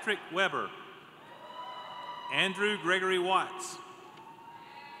Patrick Weber. Andrew Gregory Watts.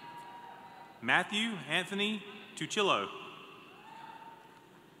 Matthew Anthony Tuchillo.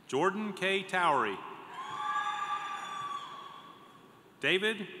 Jordan K. Towery.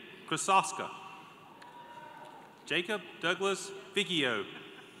 David Krasoska. Jacob Douglas Vicchio.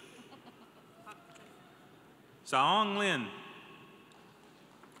 Saong Lin.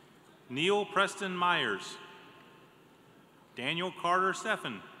 Neil Preston Myers. Daniel Carter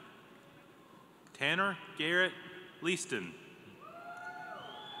Steffen. Tanner Garrett Leaston.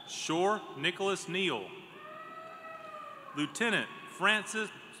 Shore Nicholas Neal. Lieutenant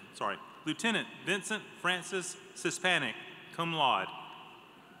Vincent Francis Hispanic, cum laude.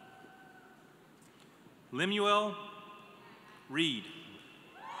 Lemuel Reed.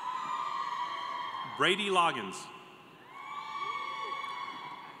 Brady Loggins.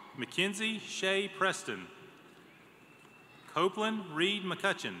 Mackenzie Shea Preston. Copeland Reed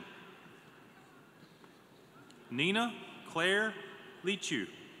McCutcheon. Nina Claire Leachu.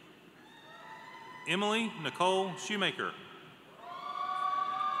 Emily Nicole Shoemaker.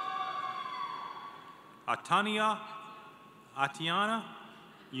 Atiana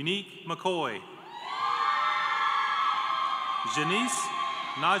Unique McCoy. Janice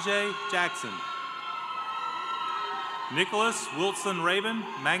Najee Jackson. Nicholas Wilson Raven,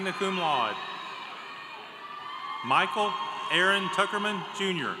 magna cum laude. Michael Aaron Tuckerman,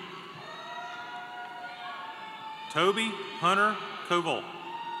 Jr. Toby Hunter Koval.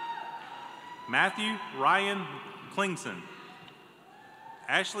 Matthew Ryan Klingson.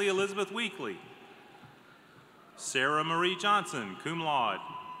 Ashley Elizabeth Weekly. Sarah Marie Johnson, cum laude.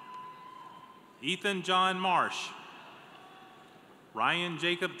 Ethan John Marsh. Ryan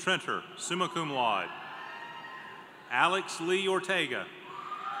Jacob Trenter, summa cum laude. Alex Lee Ortega.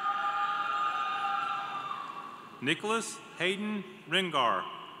 Nicholas Hayden Rengar.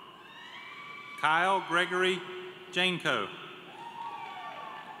 Kyle Gregory Janko.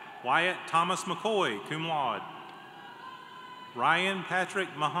 Wyatt Thomas McCoy, cum laude. Ryan Patrick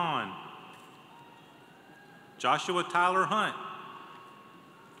Mahan. Joshua Tyler Hunt.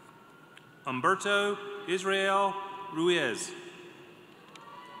 Umberto Israel Ruiz.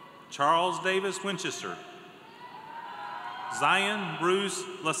 Charles Davis Winchester. Zion Bruce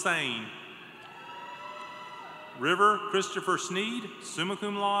Lassane. River Christopher Sneed, summa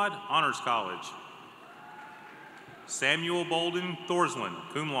cum laude, Honors College. Samuel Bolden Thorsland,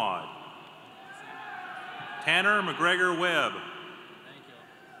 cum laude. Tanner McGregor Webb.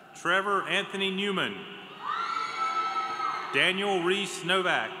 Trevor Anthony Newman. Daniel Reese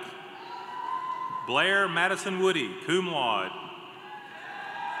Novak. Blair Madison Woody, cum laude.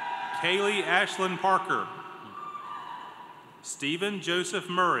 Kaylee Ashlyn Parker. Stephen Joseph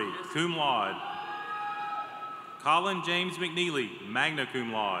Murray, cum laude. Colin James McNeely, magna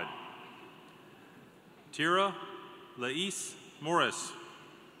cum laude. Tira Elise Morris.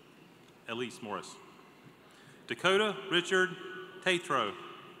 Dakota Richard Tathro.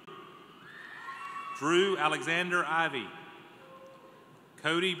 Drew Alexander Ivy.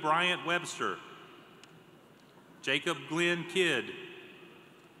 Cody Bryant Webster. Jacob Glenn Kidd.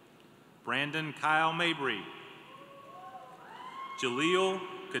 Brandon Kyle Mabry. Jaleel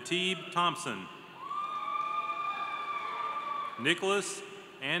Khatib Thompson. Nicholas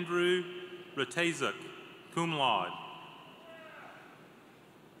Andrew Ratazuk, cum laude.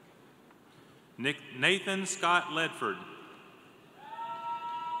 Nathan Scott Ledford.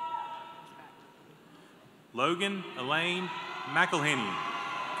 Logan Elaine McElhenney,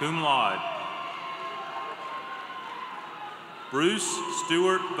 cum laude. Bruce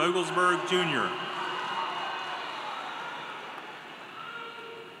Stewart Vogelsberg, Jr.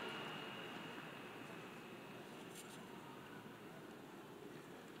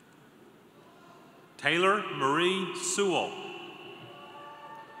 Taylor Marie Sewell.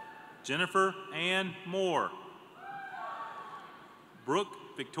 Jennifer Ann Moore. Brooke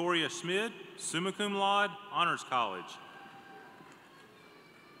Victoria Schmid, summa cum laude, Honors College.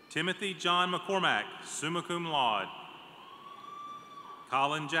 Timothy John McCormack, summa cum laude.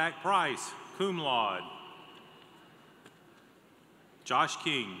 Colin Jack Price, cum laude. Josh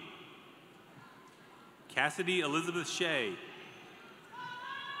King. Cassidy Elizabeth Shea.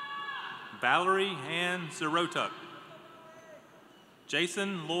 Valerie Ann Zerotuk.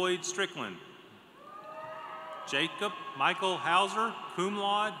 Jason Lloyd Strickland. Jacob Michael Hauser, cum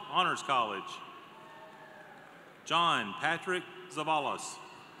laude, Honors College. John Patrick Zavalos.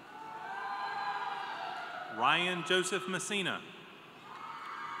 Ryan Joseph Messina.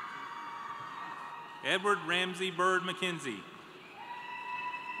 Edward Ramsey Bird McKenzie.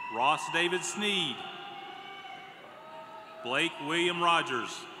 Ross David Sneed. Blake William Rogers.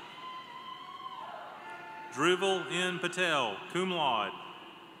 Dhruval N. Patel, cum laude.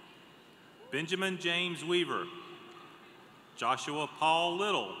 Benjamin James Weaver. Joshua Paul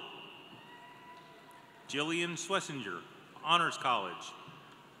Little. Jillian Swessinger, Honors College.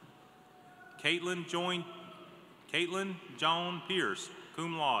 Caitlin Joan Pierce,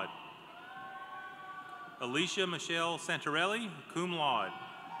 cum laude. Alicia Michelle Santarelli, cum laude.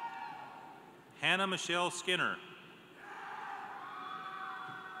 Hannah Michelle Skinner.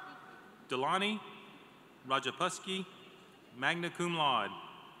 Delani Rajapusky, magna cum laude.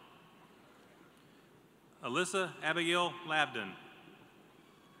 Alyssa Abigail Labden.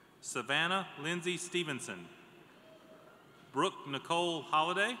 Savannah Lindsay Stevenson. Brooke Nicole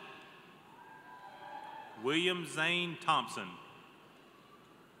Holliday. William Zane Thompson.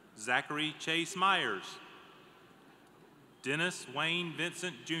 Zachary Chase Myers. Dennis Wayne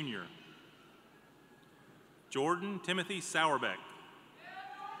Vincent Jr. Jordan Timothy Sauerbeck.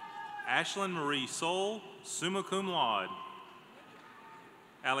 Ashlyn Marie Soul, summa cum laude.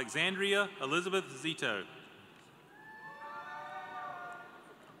 Alexandria Elizabeth Zito.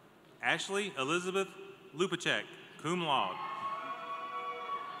 Ashley Elizabeth Lupacek, cum laude.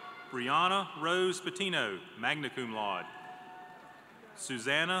 Brianna Rose Patino, magna cum laude.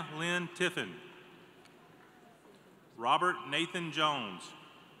 Susanna Lynn Tiffin. Robert Nathan Jones.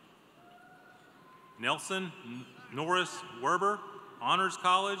 Nelson Norris Werber, Honors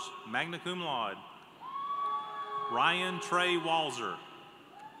College, magna cum laude. Ryan Trey Walzer.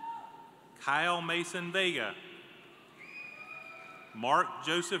 Kyle Mason Vega. Mark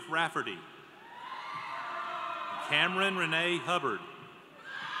Joseph Rafferty. Cameron Renee Hubbard.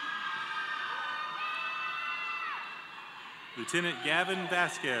 Lieutenant Gavin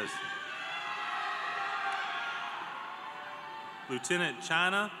Vasquez. Lieutenant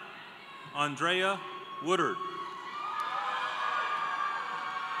China Andrea Woodard.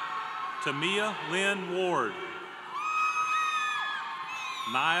 Tamia Lynn Ward.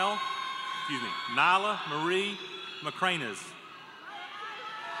 Nyla Marie McCranas.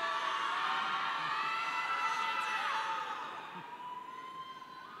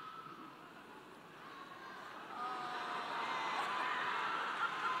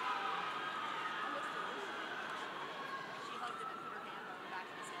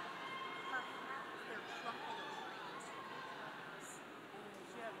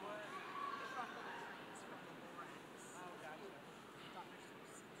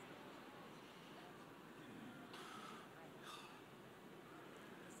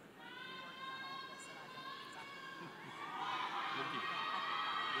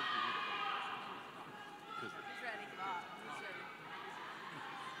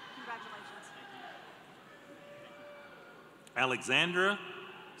 Alexandra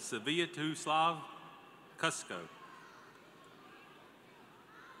Sviatoslav Kusko.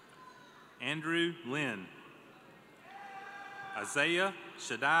 Andrew Lynn. Isaiah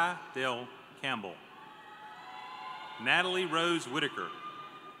Shaddai Dale Campbell. Natalie Rose Whitaker.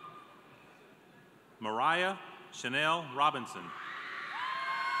 Mariah Chanel Robinson.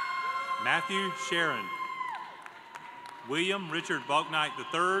 Matthew Sharon. William Richard Balknight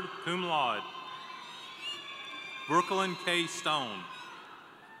III, cum laude. Brooklyn K. Stone.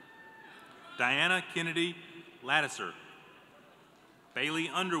 Diana Kennedy Lattiser. Bailey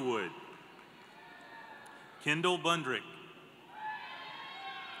Underwood. Kendall Bundrick.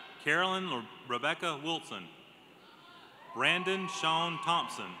 Carolyn Rebecca Wilson. Brandon Sean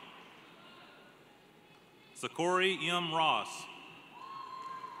Thompson. Sakori M. Ross.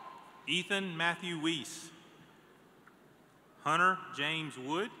 Ethan Matthew Weiss. Hunter James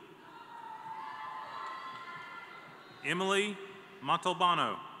Wood. Emily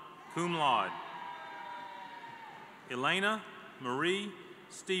Montalbano, cum laude. Elena Marie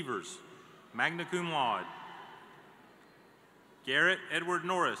Stevers, magna cum laude. Garrett Edward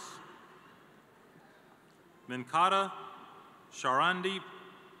Norris. Venkata Sharandeep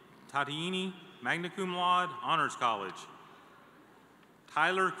Tatiini, magna cum laude, Honors College.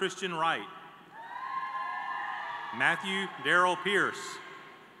 Tyler Christian Wright. Matthew Darrell Pierce.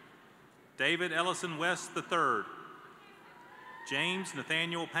 David Ellison West III. James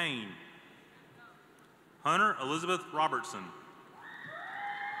Nathaniel Payne. Hunter Elizabeth Robertson.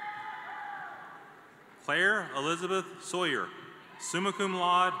 Claire Elizabeth Sawyer, summa cum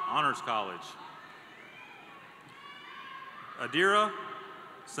laude, Honors College. Adira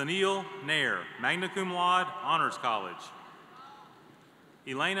Sunil Nair, magna cum laude, Honors College.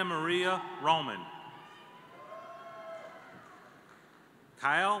 Elena Maria Roman.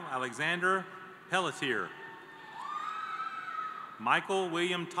 Kyle Alexander Pelletier. Michael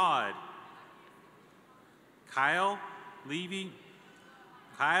William Todd. Kyle Levi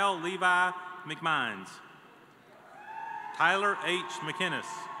McMines. Tyler H. McInnes.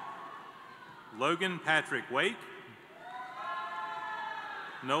 Logan Patrick Wake.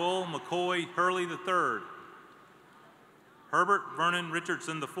 Noel McCoy Hurley III. Herbert Vernon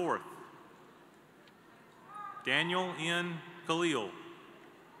Richardson IV. Daniel N. Khalil.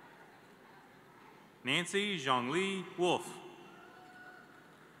 Nancy Zhongli Wolf.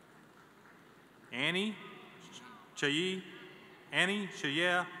 Annie Chaye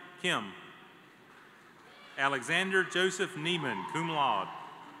Kim. Alexander Joseph Neiman, cum laude.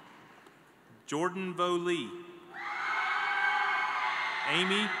 Jordan Vo Lee.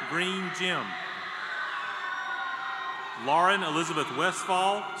 Amy Green Jim. Lauren Elizabeth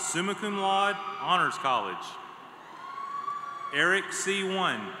Westfall, summa cum laude, Honors College. Eric C.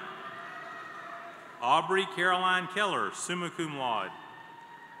 One. Aubrey Caroline Keller, summa cum laude.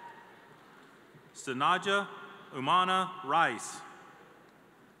 Stanaja Umana Rice.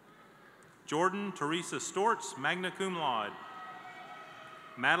 Jordan Teresa Storts, magna cum laude.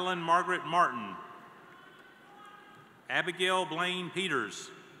 Madeline Margaret Martin. Abigail Blaine Peters.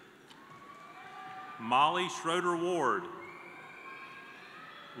 Molly Schroeder Ward.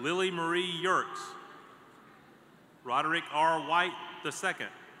 Lily Marie Yerkes. Roderick R. White II.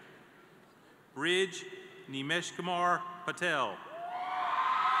 Bridge Nimeshkumar Patel.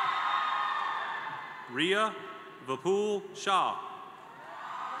 Ria Vipul Shah.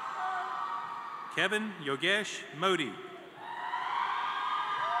 Kevin Yogesh Modi.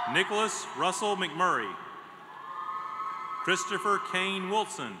 Nicholas Russell McMurray. Christopher Kane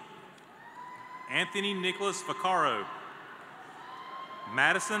Wilson. Anthony Nicholas Vaccaro.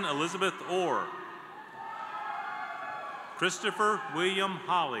 Madison Elizabeth Orr. Christopher William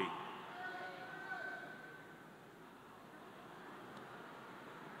Holly.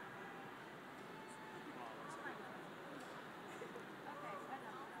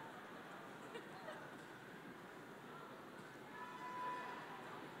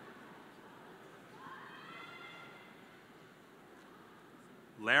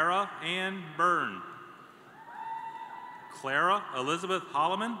 Lara Ann Byrne. Clara Elizabeth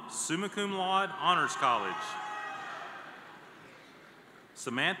Holloman, summa cum laude, Honors College.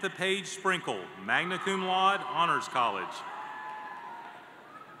 Samantha Page Sprinkle, magna cum laude, Honors College.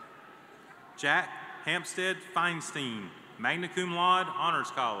 Jack Hampstead Feinstein, magna cum laude,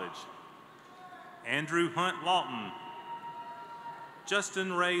 Honors College. Andrew Hunt Lawton.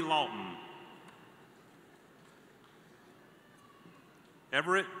 Justin Ray Lawton.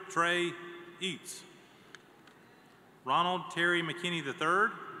 Everett Trey Eats. Ronald Terry McKinney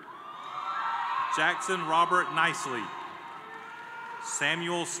III. Jackson Robert Nicely.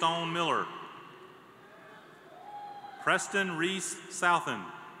 Samuel Stone Miller. Preston Reese Southen.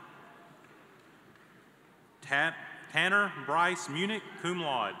 Tanner Bryce Munich, cum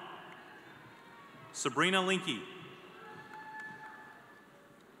laude. Sabrina Linky.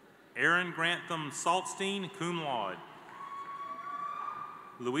 Aaron Grantham Saltstein, cum laude.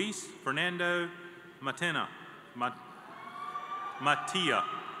 Luis Fernando Matia.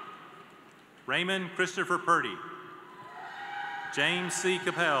 Raymond Christopher Purdy. James C.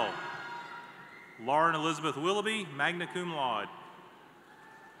 Capel. Lauren Elizabeth Willoughby, magna cum laude.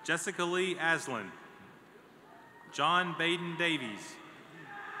 Jessica Lee Aslan. John Baden Davies.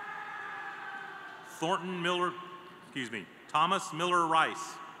 Thomas Miller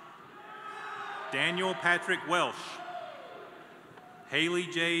Rice. Daniel Patrick Welsh. Haley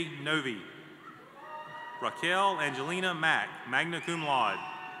J. Novi. Raquel Angelina Mack, magna cum laude.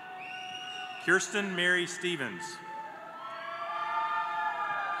 Kirsten Mary Stevens.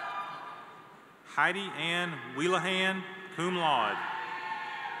 Heidi Ann Wheelahan, cum laude.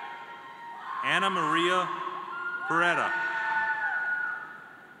 Anna Maria Peretta.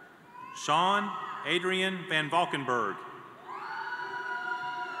 Sean Adrian Van Valkenburg.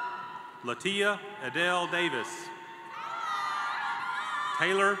 Latia Adele Davis.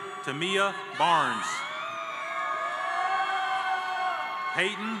 Taylor Tamia Barnes.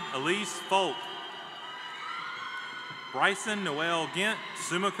 Peyton Elise Folk. Bryson Noel Gint,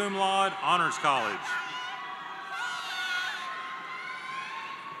 summa cum laude, Honors College.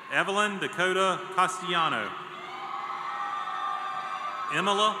 Evelyn Dakota Castellano.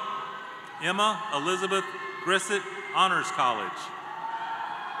 Emma Elizabeth Grissett, Honors College.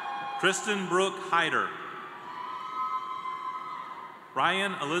 Kristen Brooke Hyder.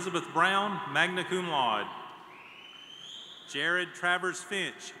 Ryan Elizabeth Brown, magna cum laude. Jared Travers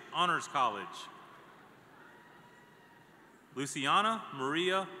Finch, Honors College. Luciana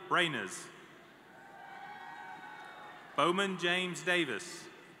Maria Breines. Bowman James Davis.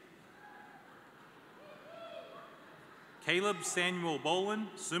 Caleb Samuel Boland,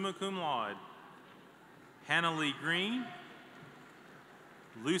 summa cum laude. Hannah Lee Green.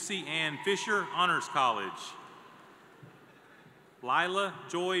 Lucy Ann Fisher, Honors College. Lila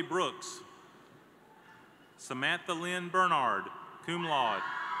Joy Brooks. Samantha Lynn Bernard, cum laude.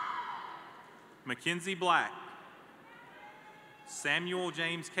 Mackenzie Black. Samuel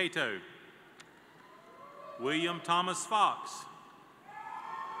James Cato. William Thomas Fox.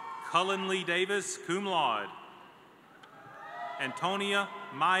 Cullen Lee Davis, cum laude. Antonia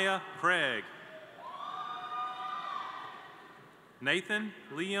Maya Craig. Nathan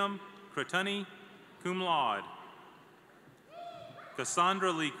Liam Cretani, cum laude.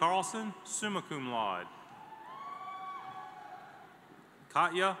 Cassandra Lee Carlson, summa cum laude.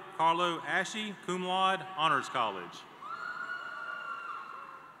 Katya Carlo Ashe, cum laude, Honors College.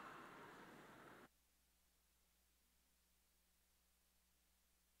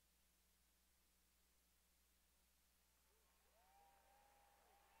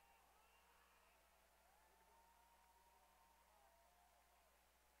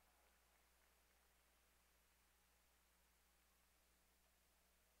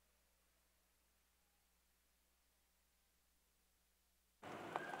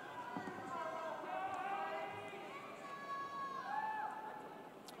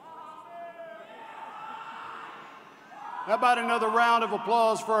 How about another round of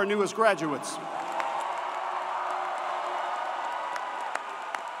applause for our newest graduates?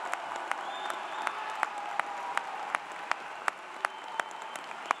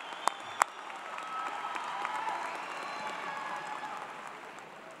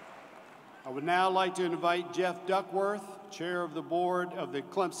 I would now like to invite Jeff Duckworth, Chair of the Board of the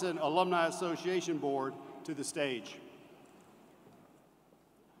Clemson Alumni Association Board, to the stage.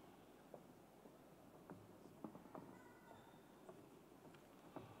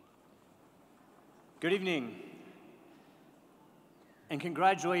 Good evening, and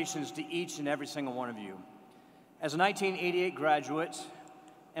congratulations to each and every single one of you. As a 1988 graduate,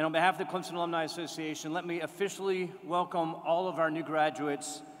 and on behalf of the Clemson Alumni Association, let me officially welcome all of our new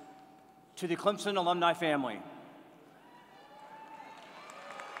graduates to the Clemson alumni family.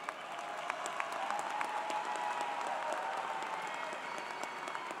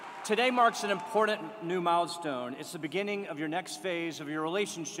 Today marks an important new milestone. It's the beginning of your next phase of your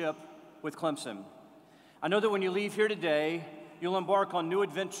relationship with Clemson. I know that when you leave here today, you'll embark on new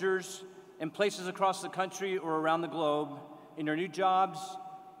adventures in places across the country or around the globe, in your new jobs,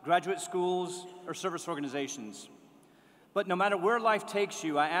 graduate schools, or service organizations. But no matter where life takes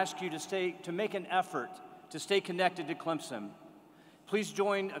you, I ask you to make an effort to stay connected to Clemson. Please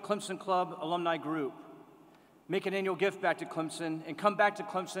join a Clemson Club alumni group. Make an annual gift back to Clemson, and come back to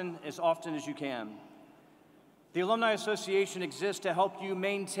Clemson as often as you can. The Alumni Association exists to help you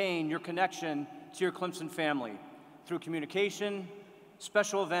maintain your connection to your Clemson family through communication,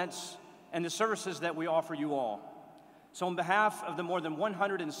 special events, and the services that we offer you all. So on behalf of the more than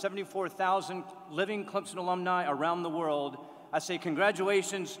 174,000 living Clemson alumni around the world, I say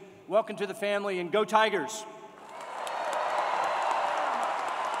congratulations, welcome to the family, and go Tigers!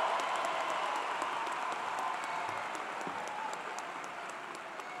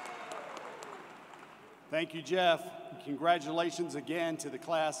 Thank you, Jeff. Congratulations again to the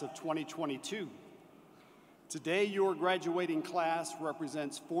class of 2022. Today, your graduating class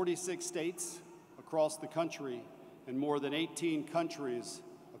represents 46 states across the country and more than 18 countries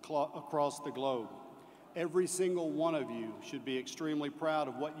across the globe. Every single one of you should be extremely proud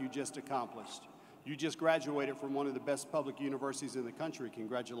of what you just accomplished. You just graduated from one of the best public universities in the country.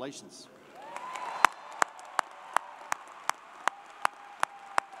 Congratulations.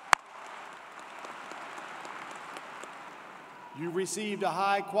 You received a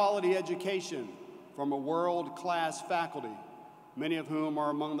high-quality education from a world-class faculty, many of whom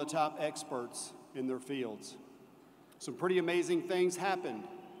are among the top experts in their fields. Some pretty amazing things happened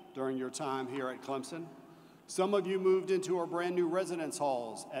during your time here at Clemson. Some of you moved into our brand new residence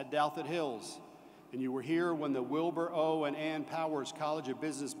halls at Douthit Hills, and you were here when the Wilbur O. and Ann Powers College of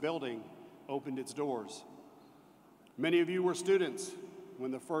Business building opened its doors. Many of you were students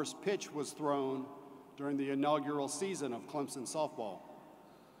when the first pitch was thrown during the inaugural season of Clemson softball.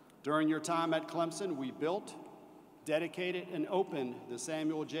 During your time at Clemson, we built, dedicated, and opened the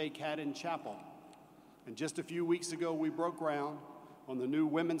Samuel J. Cadden Chapel. And just a few weeks ago, we broke ground on the new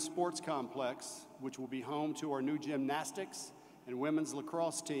women's sports complex, which will be home to our new gymnastics and women's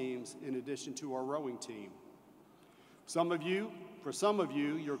lacrosse teams, in addition to our rowing team. For some of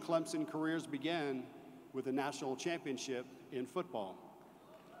you, your Clemson careers began with a national championship in football.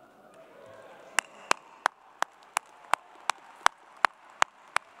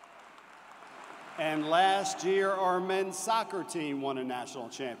 And last year, our men's soccer team won a national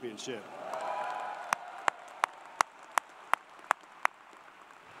championship.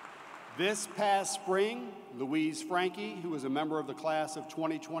 This past spring, Louise Frankie, who is a member of the class of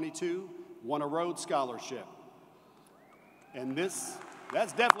 2022, won a Rhodes Scholarship. And that's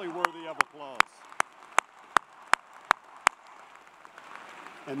definitely worthy of applause.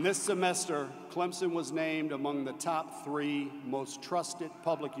 And this semester, Clemson was named among the top 3 most trusted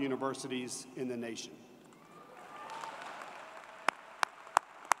public universities in the nation.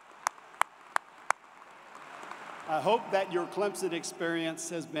 I hope that your Clemson experience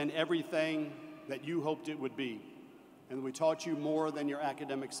has been everything that you hoped it would be, and we taught you more than your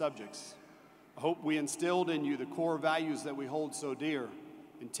academic subjects. I hope we instilled in you the core values that we hold so dear: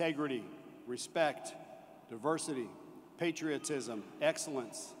 integrity, respect, diversity, patriotism,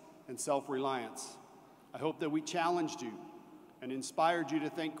 excellence, and self-reliance. I hope that we challenged you and inspired you to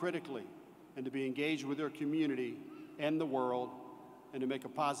think critically and to be engaged with your community and the world and to make a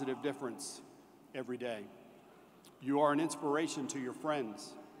positive difference every day. You are an inspiration to your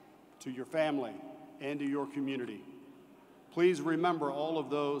friends, to your family, and to your community. Please remember all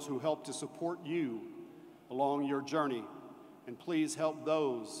of those who helped to support you along your journey, and please help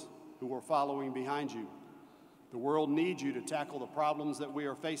those who are following behind you. The world needs you to tackle the problems that we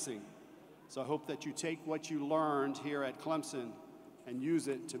are facing, so I hope that you take what you learned here at Clemson and use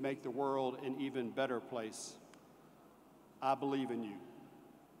it to make the world an even better place. I believe in you,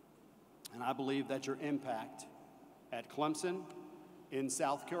 and I believe that your impact at Clemson, in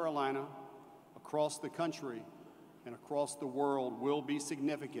South Carolina, across the country, and across the world will be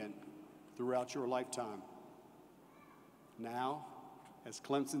significant throughout your lifetime. Now, as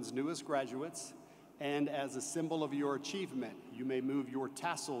Clemson's newest graduates, and as a symbol of your achievement, you may move your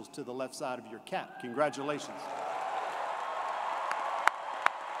tassels to the left side of your cap. Congratulations.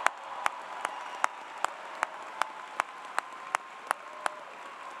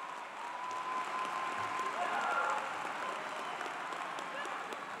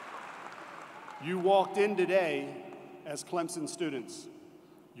 You walked in today as Clemson students.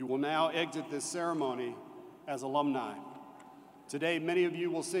 You will now exit this ceremony as alumni. Today, many of you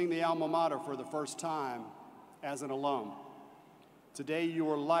will sing the alma mater for the first time as an alum. Today,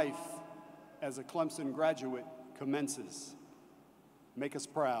 your life as a Clemson graduate commences. Make us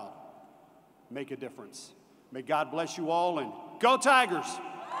proud. Make a difference. May God bless you all, and go Tigers!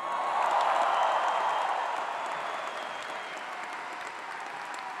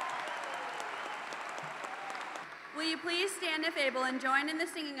 Will you please stand if able and join in the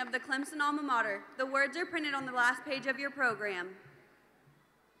singing of the Clemson Alma Mater? The words are printed on the last page of your program.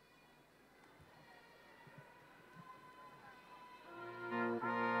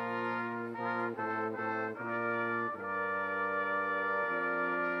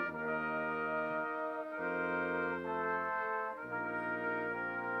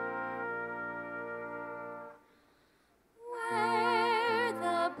 Where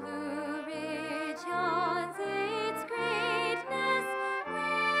the Blue Ridge yawns its greatness,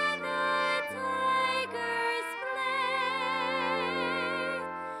 where the tigers play,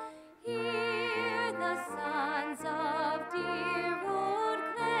 here the sons of dear old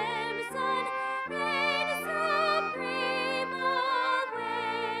Clemson reign supreme alway.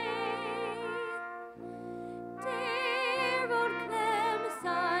 Dear old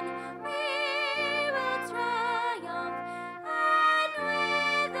Clemson, we will triumph, and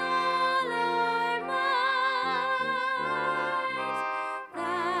with all our might,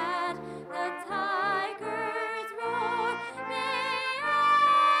 that the tigers' roar may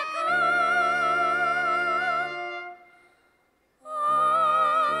echo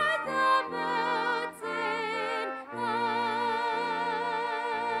o'er the mountain height.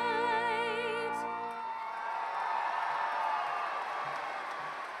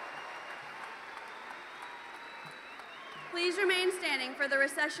 Please remain standing for the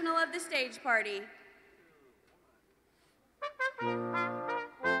recessional of the stage party.